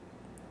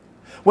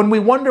 When we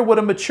wonder what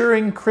a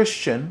maturing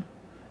Christian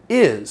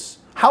is,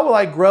 how will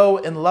I grow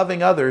in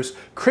loving others?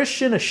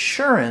 Christian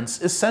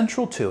assurance is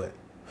central to it.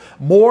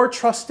 More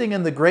trusting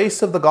in the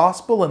grace of the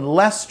gospel and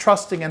less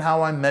trusting in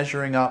how I'm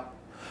measuring up.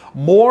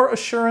 More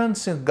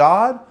assurance in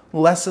God,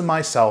 less in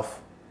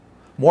myself.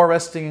 More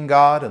resting in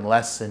God and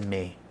less in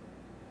me.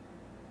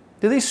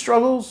 Do these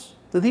struggles,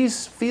 do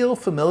these feel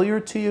familiar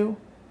to you?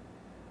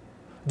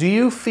 Do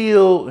you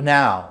feel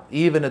now,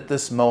 even at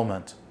this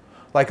moment,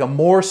 like a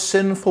more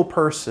sinful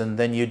person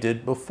than you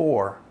did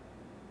before?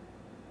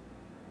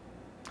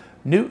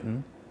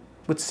 Newton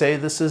would say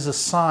this is a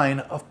sign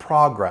of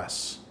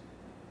progress.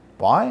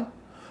 Why?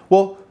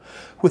 Well,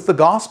 with the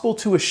gospel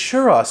to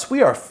assure us,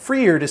 we are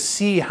freer to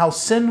see how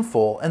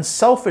sinful and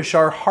selfish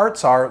our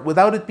hearts are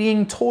without it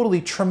being totally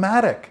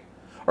traumatic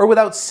or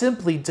without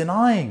simply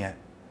denying it.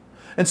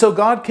 And so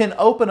God can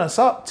open us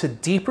up to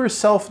deeper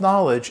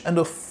self-knowledge and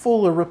a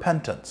fuller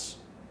repentance.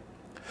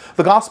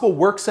 The gospel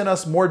works in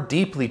us more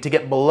deeply to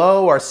get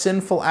below our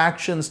sinful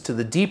actions to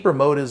the deeper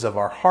motives of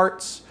our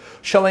hearts,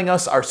 showing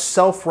us our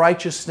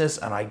self-righteousness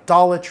and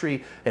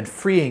idolatry and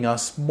freeing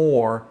us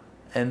more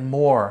and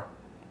more.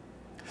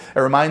 It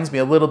reminds me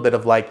a little bit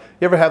of you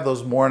ever have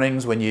those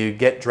mornings when you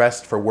get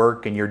dressed for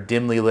work in your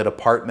dimly lit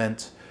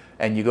apartment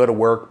and you go to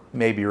work,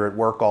 maybe you're at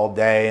work all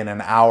day, and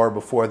an hour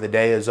before the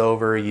day is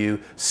over, you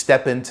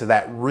step into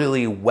that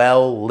really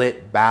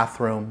well-lit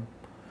bathroom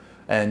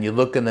and you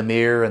look in the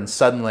mirror and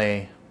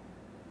suddenly,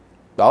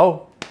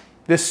 oh,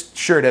 this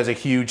shirt has a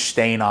huge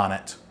stain on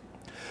it.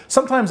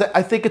 Sometimes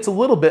I think it's a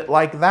little bit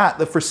like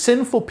that for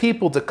sinful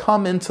people to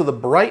come into the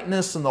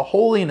brightness and the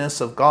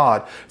holiness of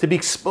God, to be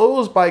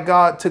exposed by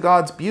God to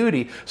God's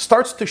beauty,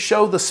 starts to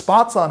show the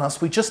spots on us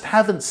we just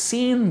haven't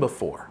seen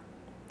before.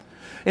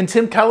 And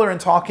Tim Keller, in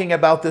talking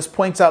about this,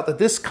 points out that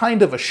this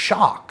kind of a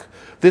shock,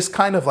 This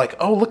kind of like,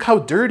 oh, look how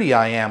dirty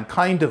I am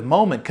kind of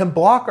moment can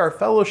block our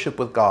fellowship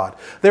with God.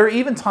 There are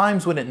even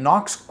times when it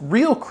knocks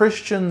real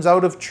Christians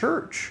out of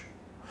church.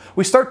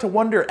 We start to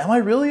wonder, am I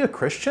really a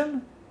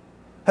Christian?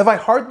 Have I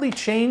hardly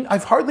changed?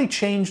 I've hardly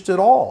changed at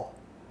all.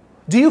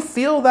 Do you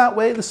feel that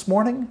way this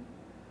morning?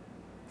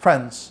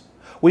 Friends,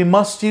 we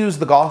must use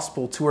the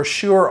gospel to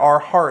assure our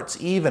hearts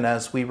even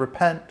as we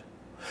repent.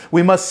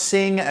 We must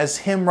sing as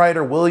hymn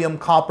writer William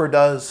Cowper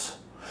does,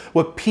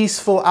 "What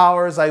peaceful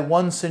hours I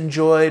once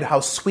enjoyed, how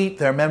sweet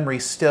their memory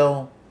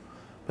still.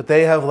 But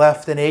they have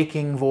left an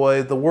aching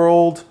void the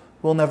world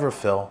will never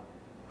fill.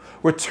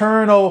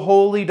 Return, O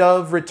holy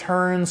dove,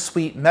 return,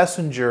 sweet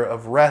messenger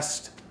of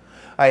rest.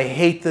 I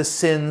hate the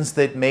sins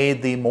that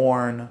made thee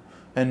mourn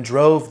and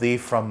drove thee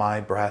from my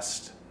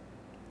breast."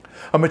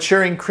 A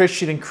maturing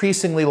Christian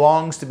increasingly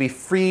longs to be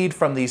freed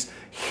from these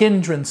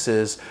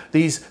hindrances,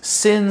 these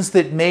sins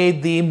that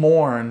made thee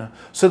mourn,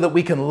 so that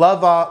we can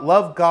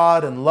love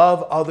God and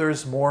love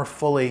others more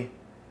fully.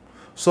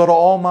 So to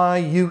all my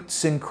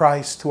youths in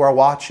Christ who are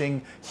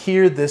watching,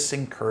 hear this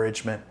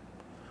encouragement.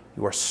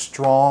 You are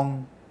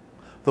strong.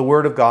 The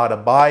word of God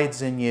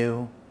abides in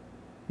you.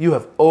 You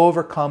have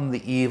overcome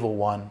the evil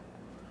one.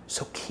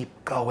 So keep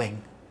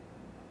going.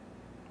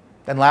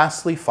 And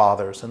lastly,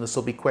 fathers, and this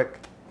will be quick.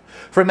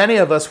 For many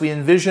of us, we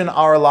envision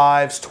our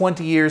lives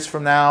 20 years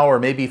from now, or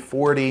maybe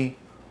 40.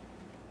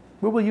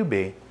 Where will you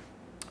be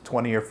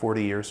 20 or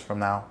 40 years from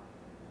now?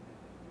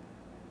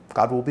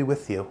 God will be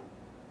with you.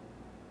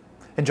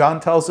 And John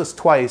tells us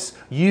twice,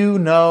 you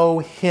know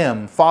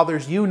him.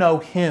 Fathers, you know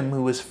him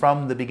who is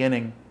from the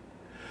beginning.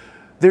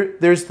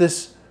 There's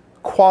this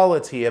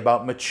quality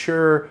about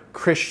mature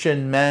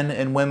Christian men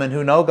and women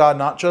who know God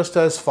not just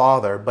as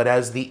Father, but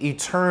as the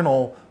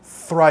eternal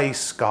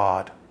thrice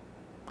God.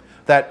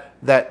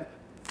 That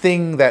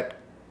thing, that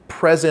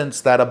presence,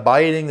 that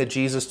abiding that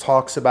Jesus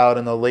talks about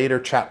in the later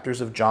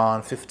chapters of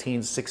John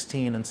 15,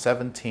 16, and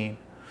 17.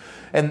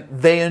 And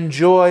they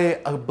enjoy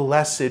a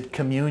blessed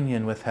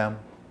communion with him.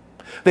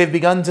 They've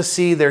begun to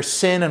see their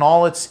sin and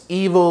all its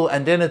evil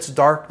and in its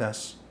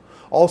darkness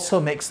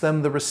also makes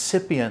them the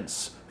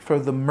recipients for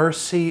the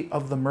mercy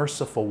of the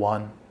merciful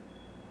one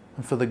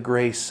and for the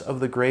grace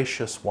of the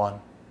gracious one.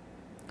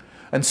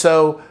 And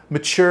so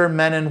mature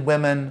men and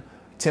women,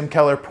 Tim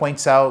Keller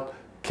points out,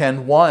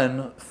 can,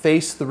 one,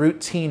 face the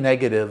routine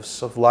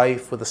negatives of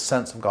life with a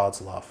sense of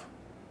God's love.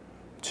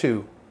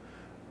 Two,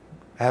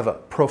 have a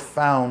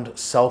profound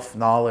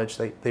self-knowledge.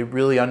 They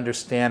really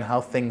understand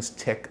how things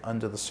tick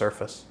under the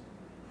surface.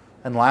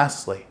 And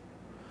lastly,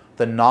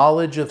 the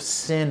knowledge of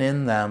sin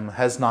in them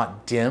has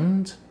not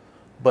dimmed,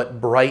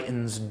 but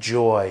brightens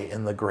joy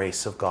in the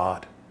grace of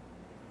God.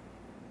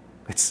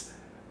 It's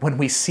when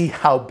we see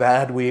how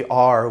bad we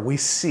are, we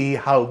see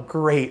how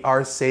great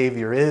our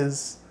Savior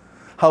is,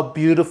 how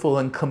beautiful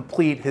and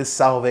complete his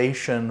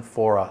salvation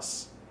for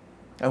us,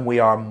 and we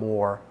are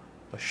more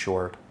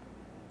assured.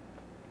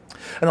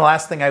 And the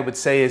last thing I would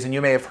say is, and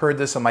you may have heard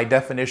this in my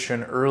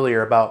definition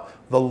earlier about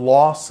the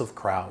loss of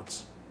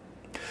crowds.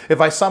 If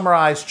I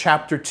summarize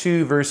chapter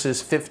 2,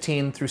 verses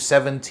 15 through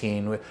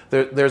 17,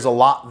 there's a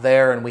lot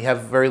there and we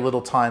have very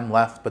little time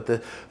left, but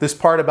this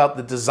part about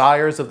the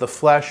desires of the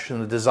flesh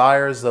and the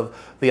desires of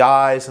the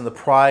eyes and the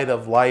pride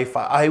of life,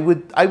 I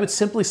would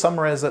simply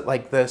summarize it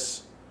like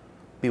this: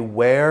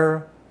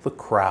 beware the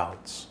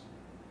crowds.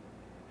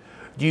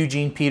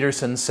 Eugene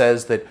Peterson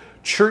says that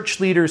church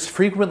leaders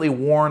frequently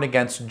warn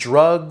against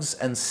drugs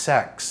and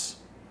sex,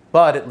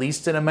 but at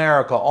least in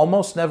America,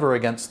 almost never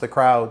against the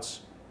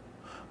crowds.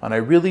 And I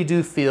really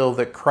do feel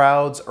that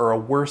crowds are a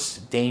worse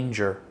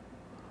danger,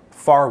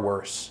 far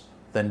worse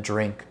than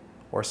drink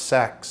or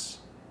sex.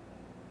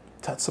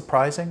 Is that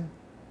surprising?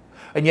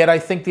 And yet I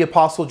think the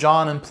Apostle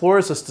John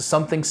implores us to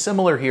something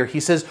similar here. He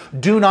says,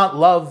 do not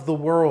love the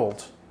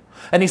world.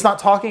 And he's not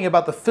talking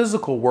about the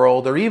physical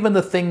world or even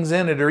the things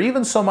in it or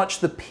even so much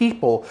the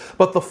people,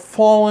 but the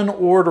fallen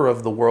order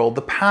of the world,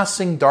 the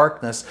passing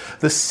darkness,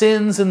 the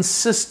sins and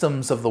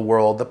systems of the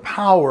world, the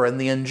power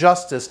and the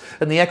injustice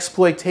and the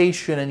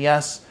exploitation and,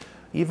 yes,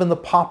 even the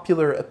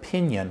popular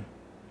opinion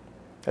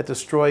that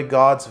destroy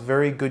God's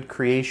very good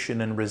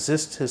creation and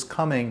resist his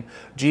coming.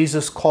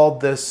 Jesus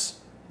called this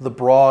the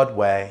broad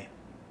way.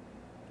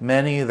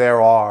 Many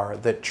there are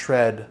that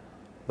tread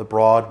the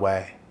broad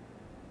way.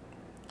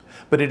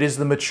 But it is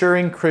the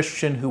maturing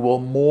Christian who will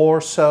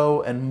more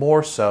so and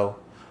more so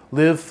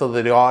live for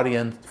the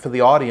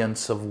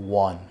audience of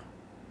one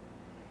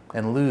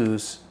and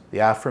lose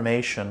the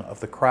affirmation of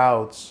the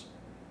crowds.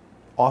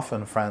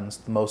 Often, friends,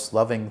 the most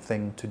loving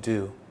thing to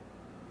do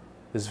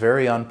is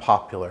very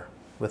unpopular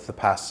with the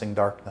passing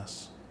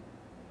darkness.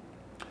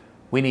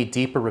 We need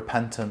deeper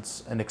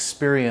repentance and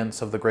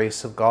experience of the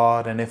grace of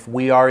God, and if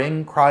we are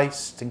in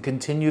Christ and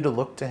continue to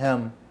look to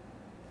him,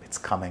 it's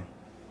coming.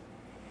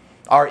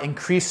 Our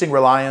increasing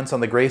reliance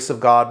on the grace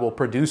of God will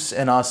produce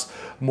in us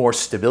more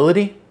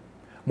stability,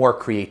 more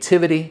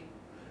creativity,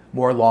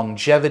 more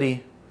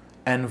longevity,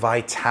 and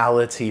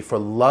vitality for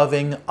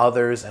loving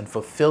others and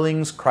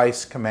fulfilling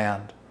Christ's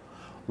command.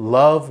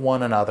 Love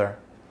one another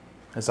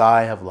as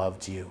I have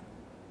loved you.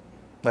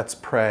 Let's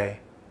pray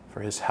for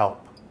his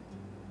help.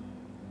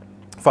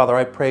 Father,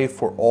 I pray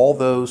for all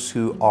those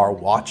who are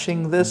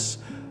watching this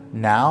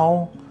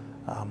now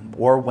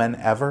or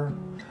whenever,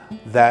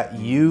 that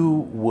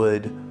you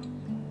would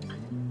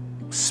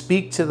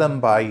speak to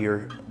them by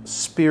your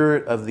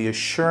Spirit of the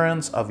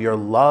assurance of your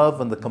love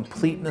and the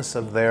completeness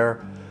of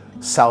their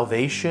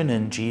salvation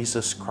in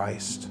Jesus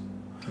Christ.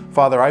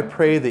 Father, I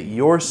pray that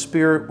your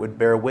Spirit would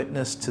bear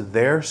witness to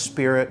their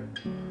spirit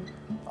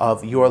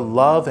of your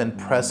love and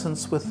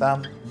presence with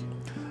them,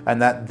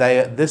 and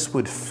that this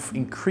would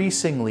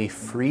increasingly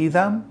free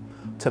them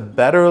to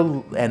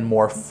better and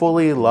more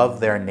fully love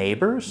their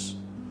neighbors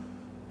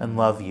and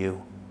love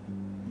you.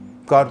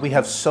 God, we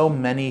have so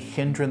many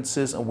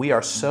hindrances and we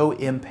are so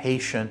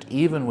impatient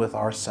even with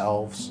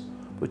ourselves,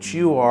 but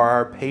you are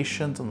our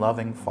patient and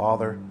loving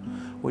Father.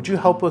 Would you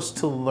help us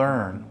to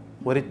learn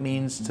what it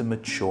means to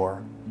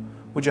mature?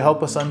 Would you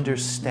help us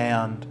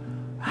understand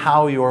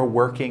how you're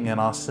working in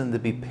us and to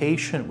be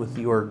patient with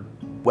your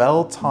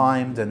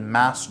well-timed and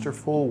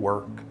masterful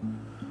work,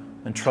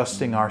 and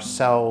trusting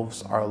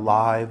ourselves, our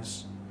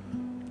lives,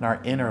 and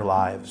our inner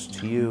lives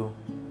to you.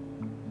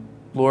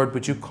 Lord,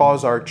 would you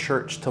cause our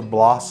church to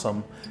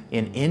blossom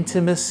in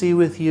intimacy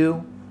with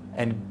you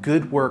and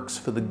good works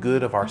for the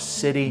good of our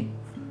city,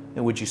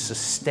 and would you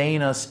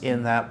sustain us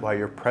in that by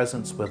your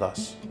presence with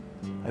us?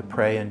 I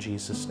pray in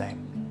Jesus'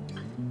 name.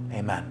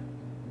 Amen.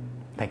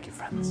 Thank you,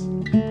 friends.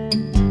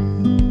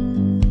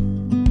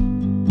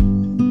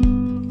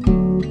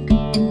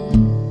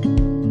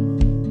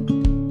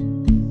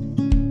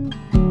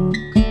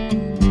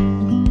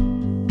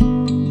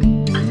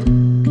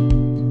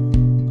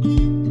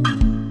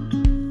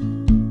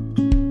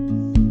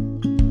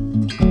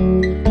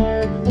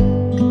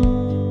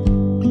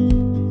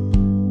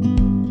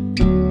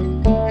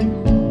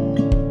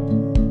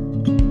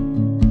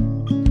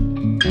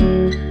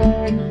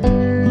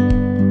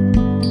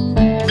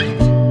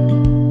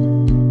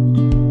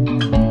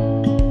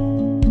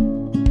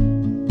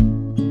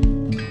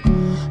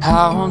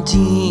 How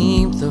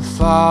deep the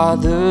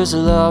Father's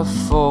love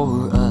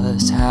for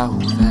us, how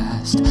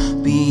vast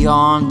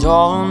beyond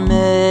all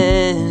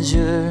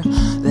measure,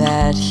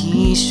 that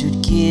he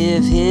should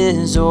give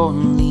his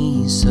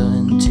only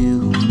Son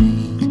to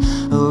make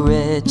a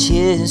wretch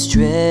his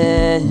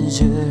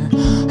treasure.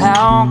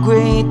 How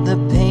great the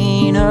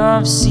pain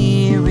of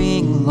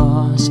searing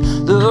loss,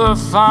 the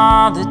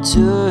Father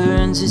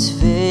turns his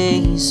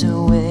face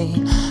away,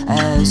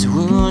 as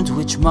wounds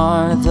which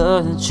mar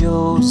the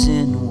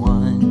chosen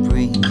one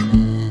bring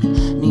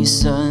many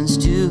sons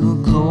to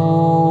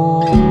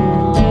glory.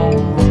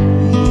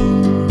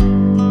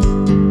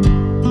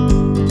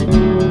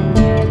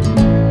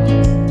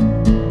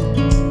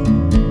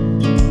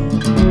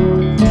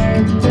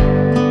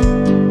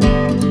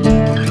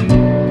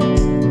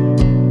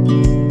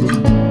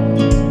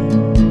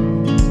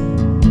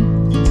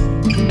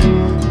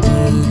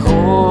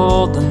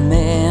 Behold the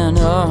man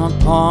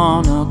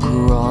upon a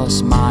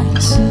cross, my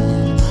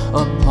sin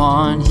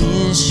upon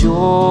his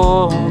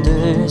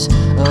shoulders.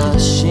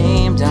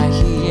 Ashamed I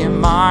hear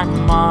my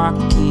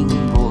mocking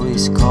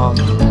voice call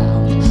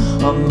out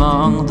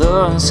among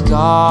the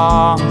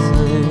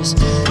scoffers.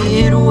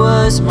 It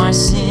was my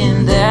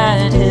sin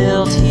that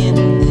held him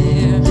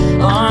there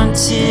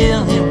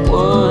until it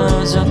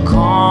was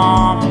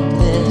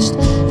accomplished.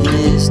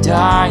 His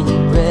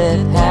dying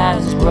breath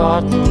has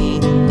brought me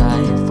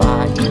life.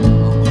 I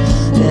know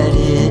that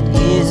it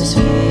is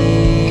finished.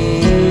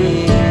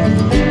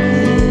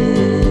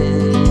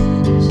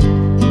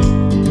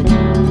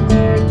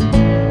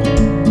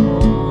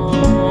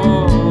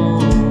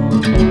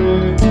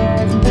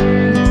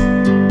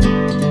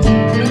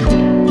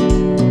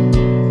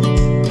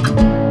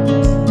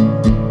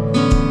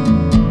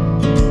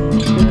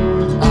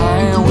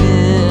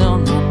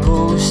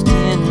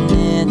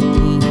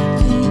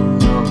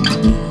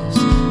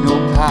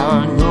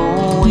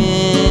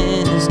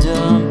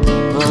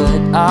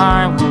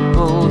 I will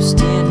boast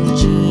in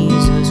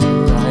Jesus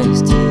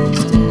Christ,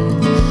 his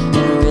death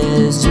and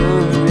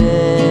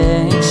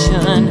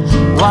resurrection.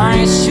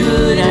 Why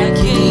should I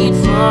gain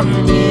from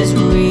his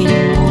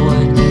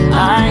reward?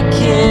 I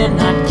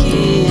cannot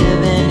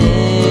give an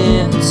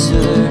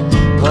answer,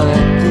 but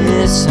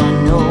this I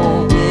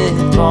know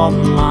with all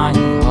my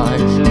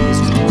heart, his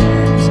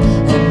wounds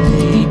have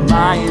paid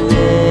my ransom.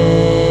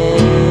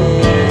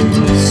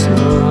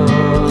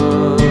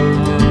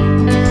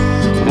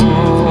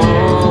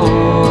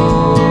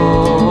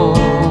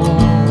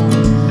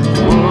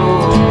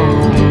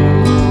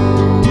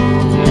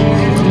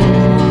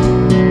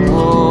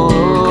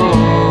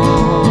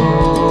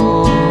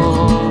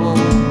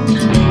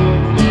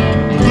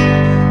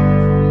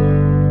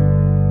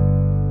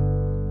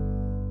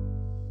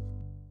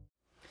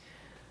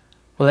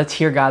 Well, let's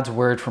hear God's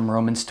word from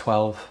Romans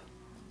 12.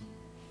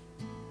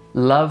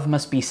 Love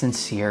must be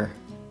sincere.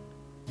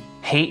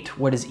 Hate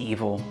what is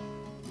evil.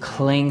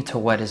 Cling to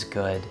what is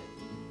good.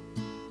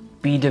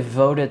 Be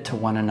devoted to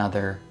one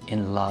another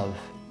in love.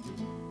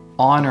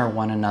 Honor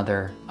one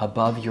another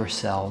above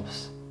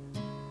yourselves.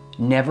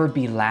 Never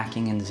be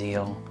lacking in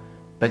zeal.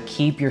 but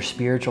keep your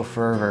spiritual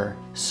fervor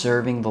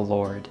serving the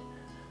Lord.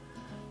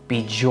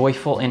 Be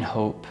joyful in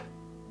hope,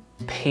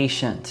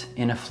 patient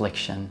in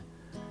affliction,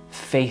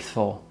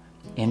 faithful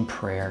in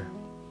prayer.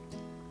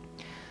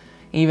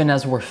 Even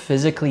as we're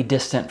physically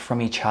distant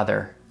from each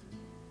other,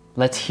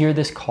 let's hear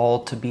this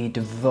call to be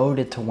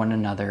devoted to one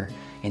another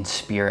in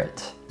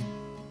spirit.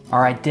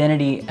 Our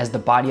identity as the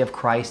body of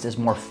Christ is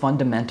more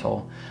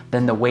fundamental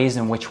than the ways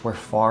in which we're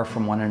far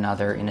from one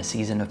another in a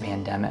season of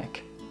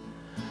pandemic.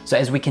 So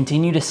as we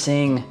continue to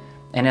sing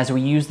and as we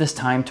use this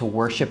time to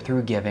worship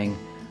through giving,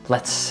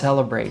 let's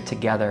celebrate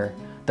together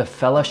the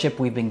fellowship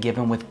we've been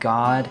given with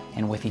God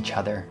and with each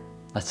other.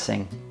 Let's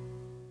sing.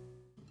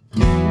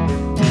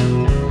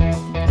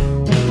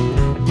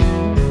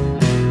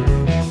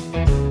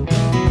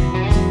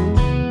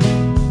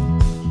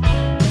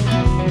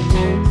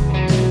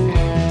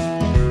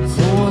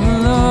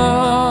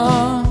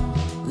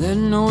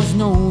 Knows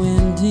no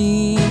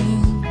ending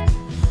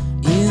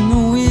in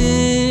the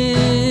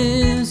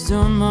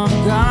wisdom of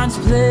God's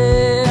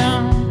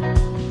plan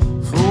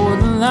for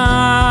the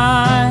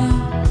light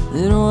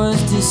that was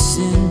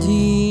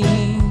descending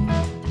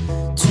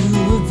to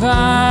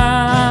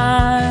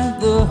revive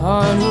the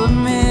heart of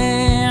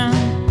man.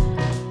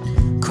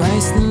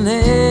 Christ the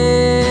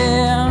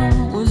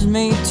Lamb was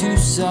made to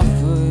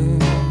suffer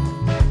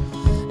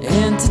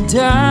and to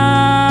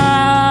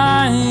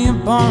die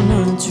upon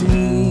a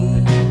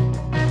tree,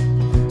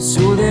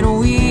 so that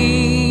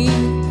we,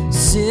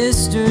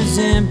 sisters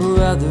and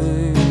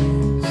brothers,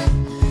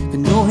 could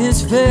know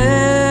His fellowship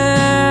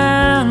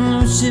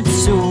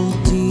so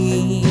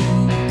deep.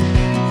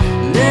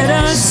 Let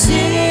us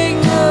sing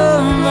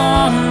of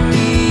our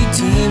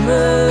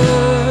Redeemer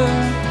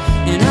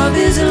and of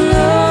His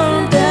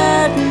love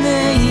that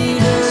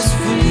made us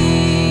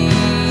free.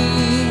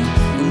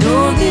 And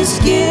all this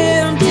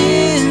gift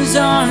is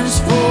ours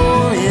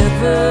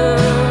forever.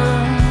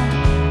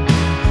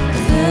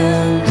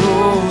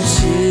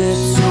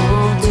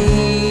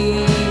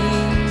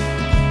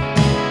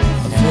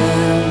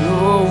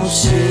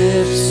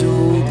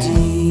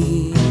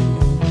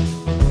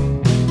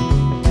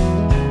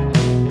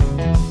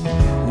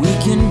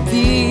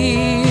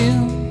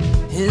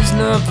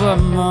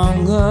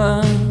 Among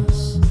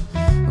us,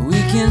 we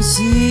can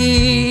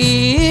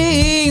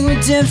sing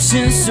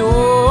redemption's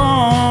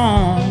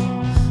song.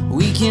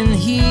 We can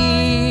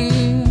hear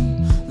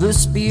the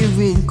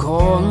Spirit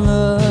call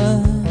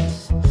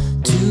us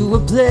to a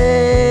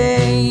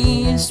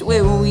place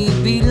where we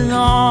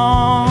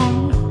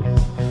belong.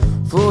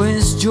 For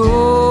His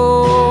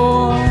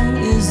joy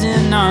is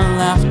in our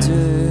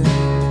laughter,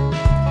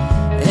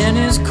 and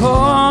His comfort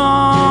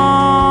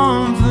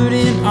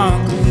in our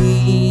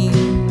grief.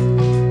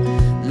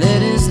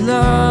 Let His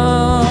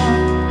love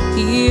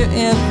here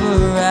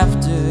ever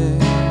after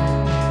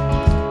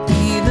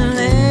be the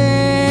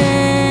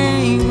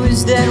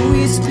language that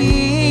we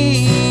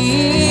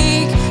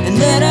speak, and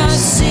let us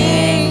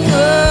sing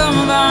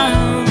of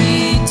our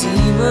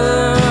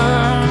Redeemer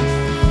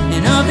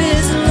and of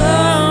His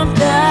love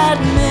that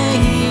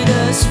made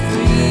us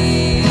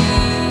free.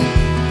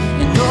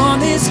 And all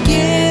this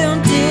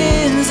gift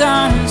is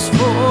ours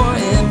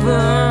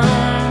forever.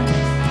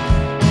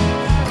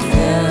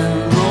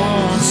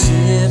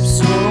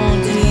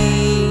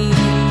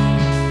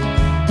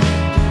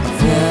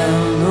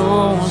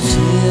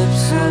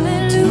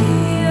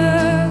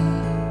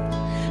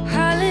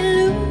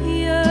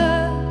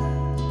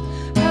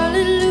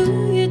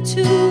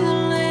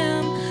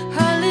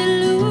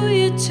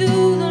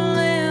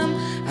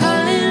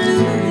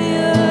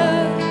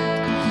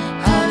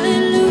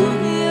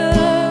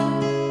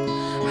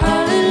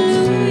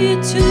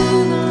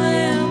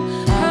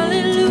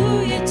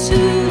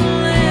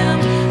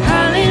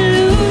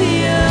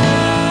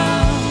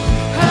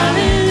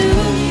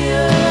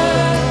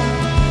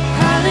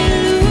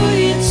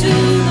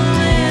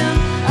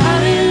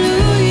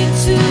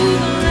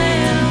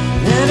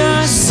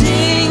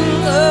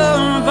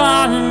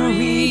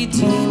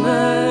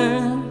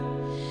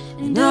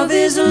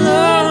 His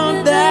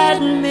love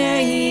that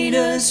made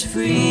us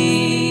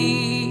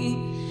free,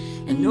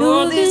 and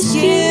all this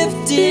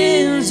gift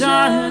is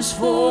ours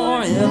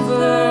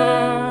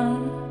forever.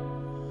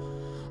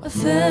 A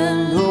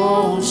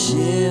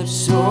fellowship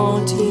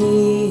so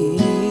deep,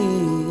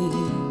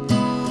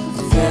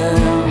 a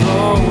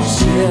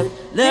fellowship.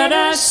 Let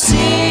us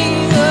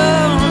sing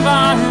of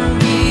our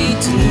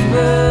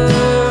Redeemer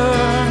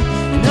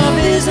and of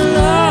His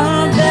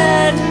love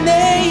that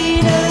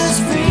made us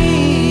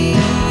free.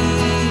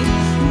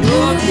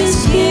 For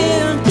this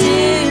gift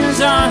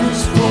is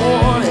ours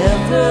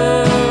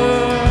forever.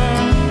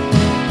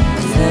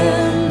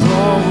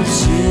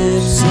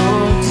 Fellowship so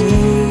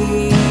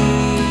deep,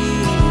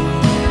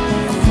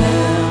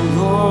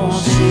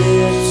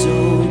 fellowship so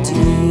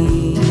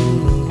deep.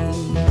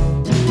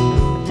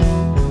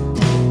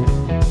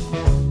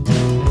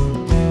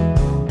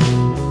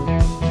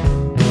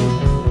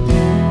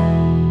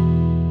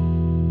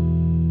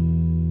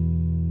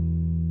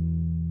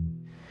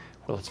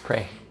 Well, let's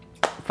pray.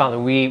 Father,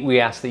 we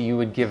ask that you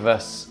would give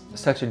us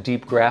such a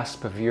deep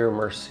grasp of your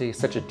mercy,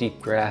 such a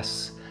deep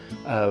grasp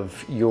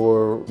of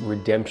your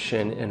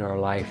redemption in our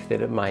life,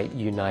 that it might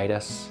unite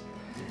us.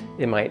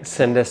 It might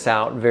send us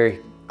out very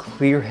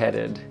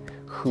clear-headed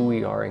who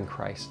we are in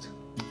Christ.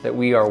 That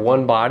we are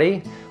one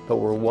body, but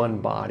we're one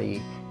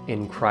body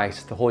in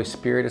Christ. The Holy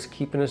Spirit is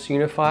keeping us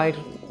unified.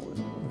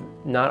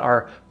 Not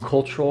our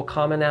cultural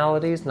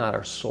commonalities, not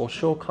our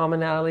social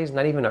commonalities,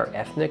 not even our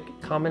ethnic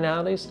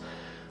commonalities,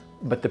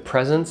 but the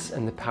presence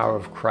and the power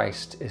of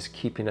Christ is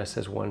keeping us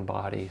as one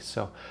body.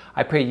 So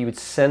I pray you would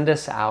send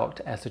us out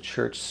as a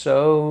church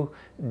so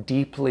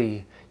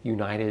deeply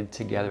united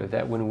together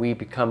that when we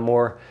become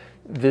more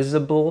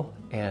visible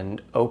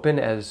and open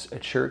as a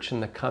church in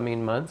the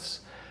coming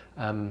months,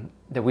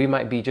 that we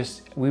might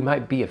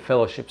be a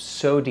fellowship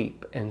so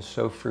deep and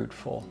so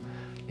fruitful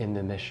in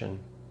the mission.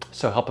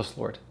 So help us,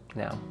 Lord,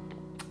 now.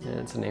 And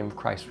it's the name of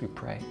Christ we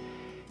pray.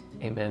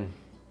 Amen.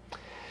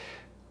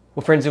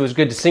 Well, friends, it was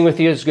good to sing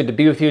with you. It's good to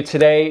be with you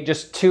today.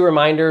 Just two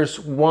reminders.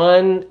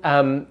 One,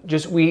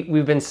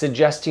 we've been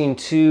suggesting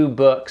two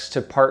books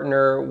to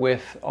partner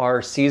with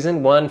our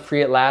season. One,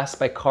 Free at Last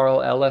by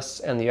Carl Ellis,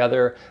 and the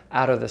other,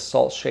 Out of the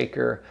Salt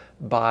Shaker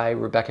by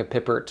Rebecca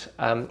Pippert.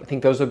 I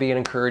think those would be an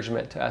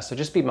encouragement to us. So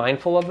just be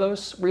mindful of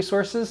those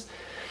resources.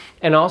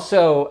 And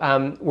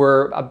also,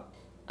 we're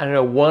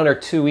 1 or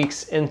 2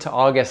 weeks into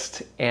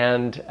August,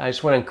 and I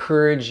just want to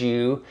encourage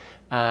you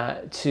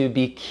to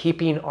be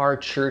keeping our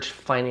church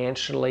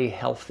financially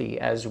healthy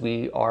as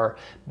we are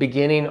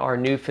beginning our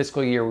new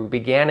fiscal year. We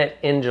began it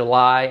in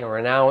July and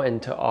we're now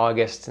into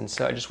August. And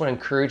so I just want to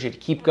encourage you to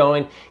keep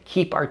going,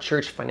 keep our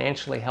church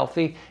financially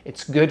healthy.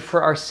 It's good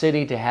for our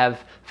city to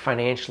have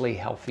financially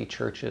healthy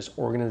churches,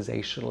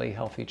 organizationally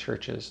healthy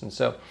churches. And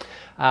so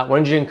I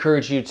wanted to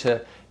encourage you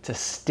to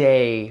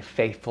stay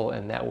faithful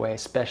in that way,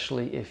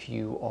 especially if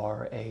you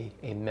are a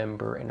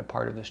member and a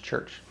part of this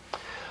church.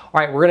 All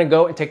right, we're going to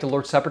go and take the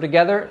Lord's Supper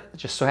together.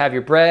 Just so have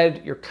your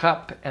bread, your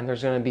cup, and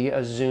there's going to be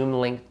a Zoom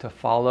link to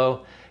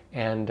follow.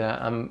 And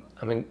I'm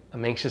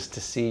anxious to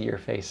see your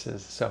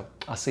faces. So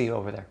I'll see you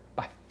over there.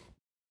 Bye.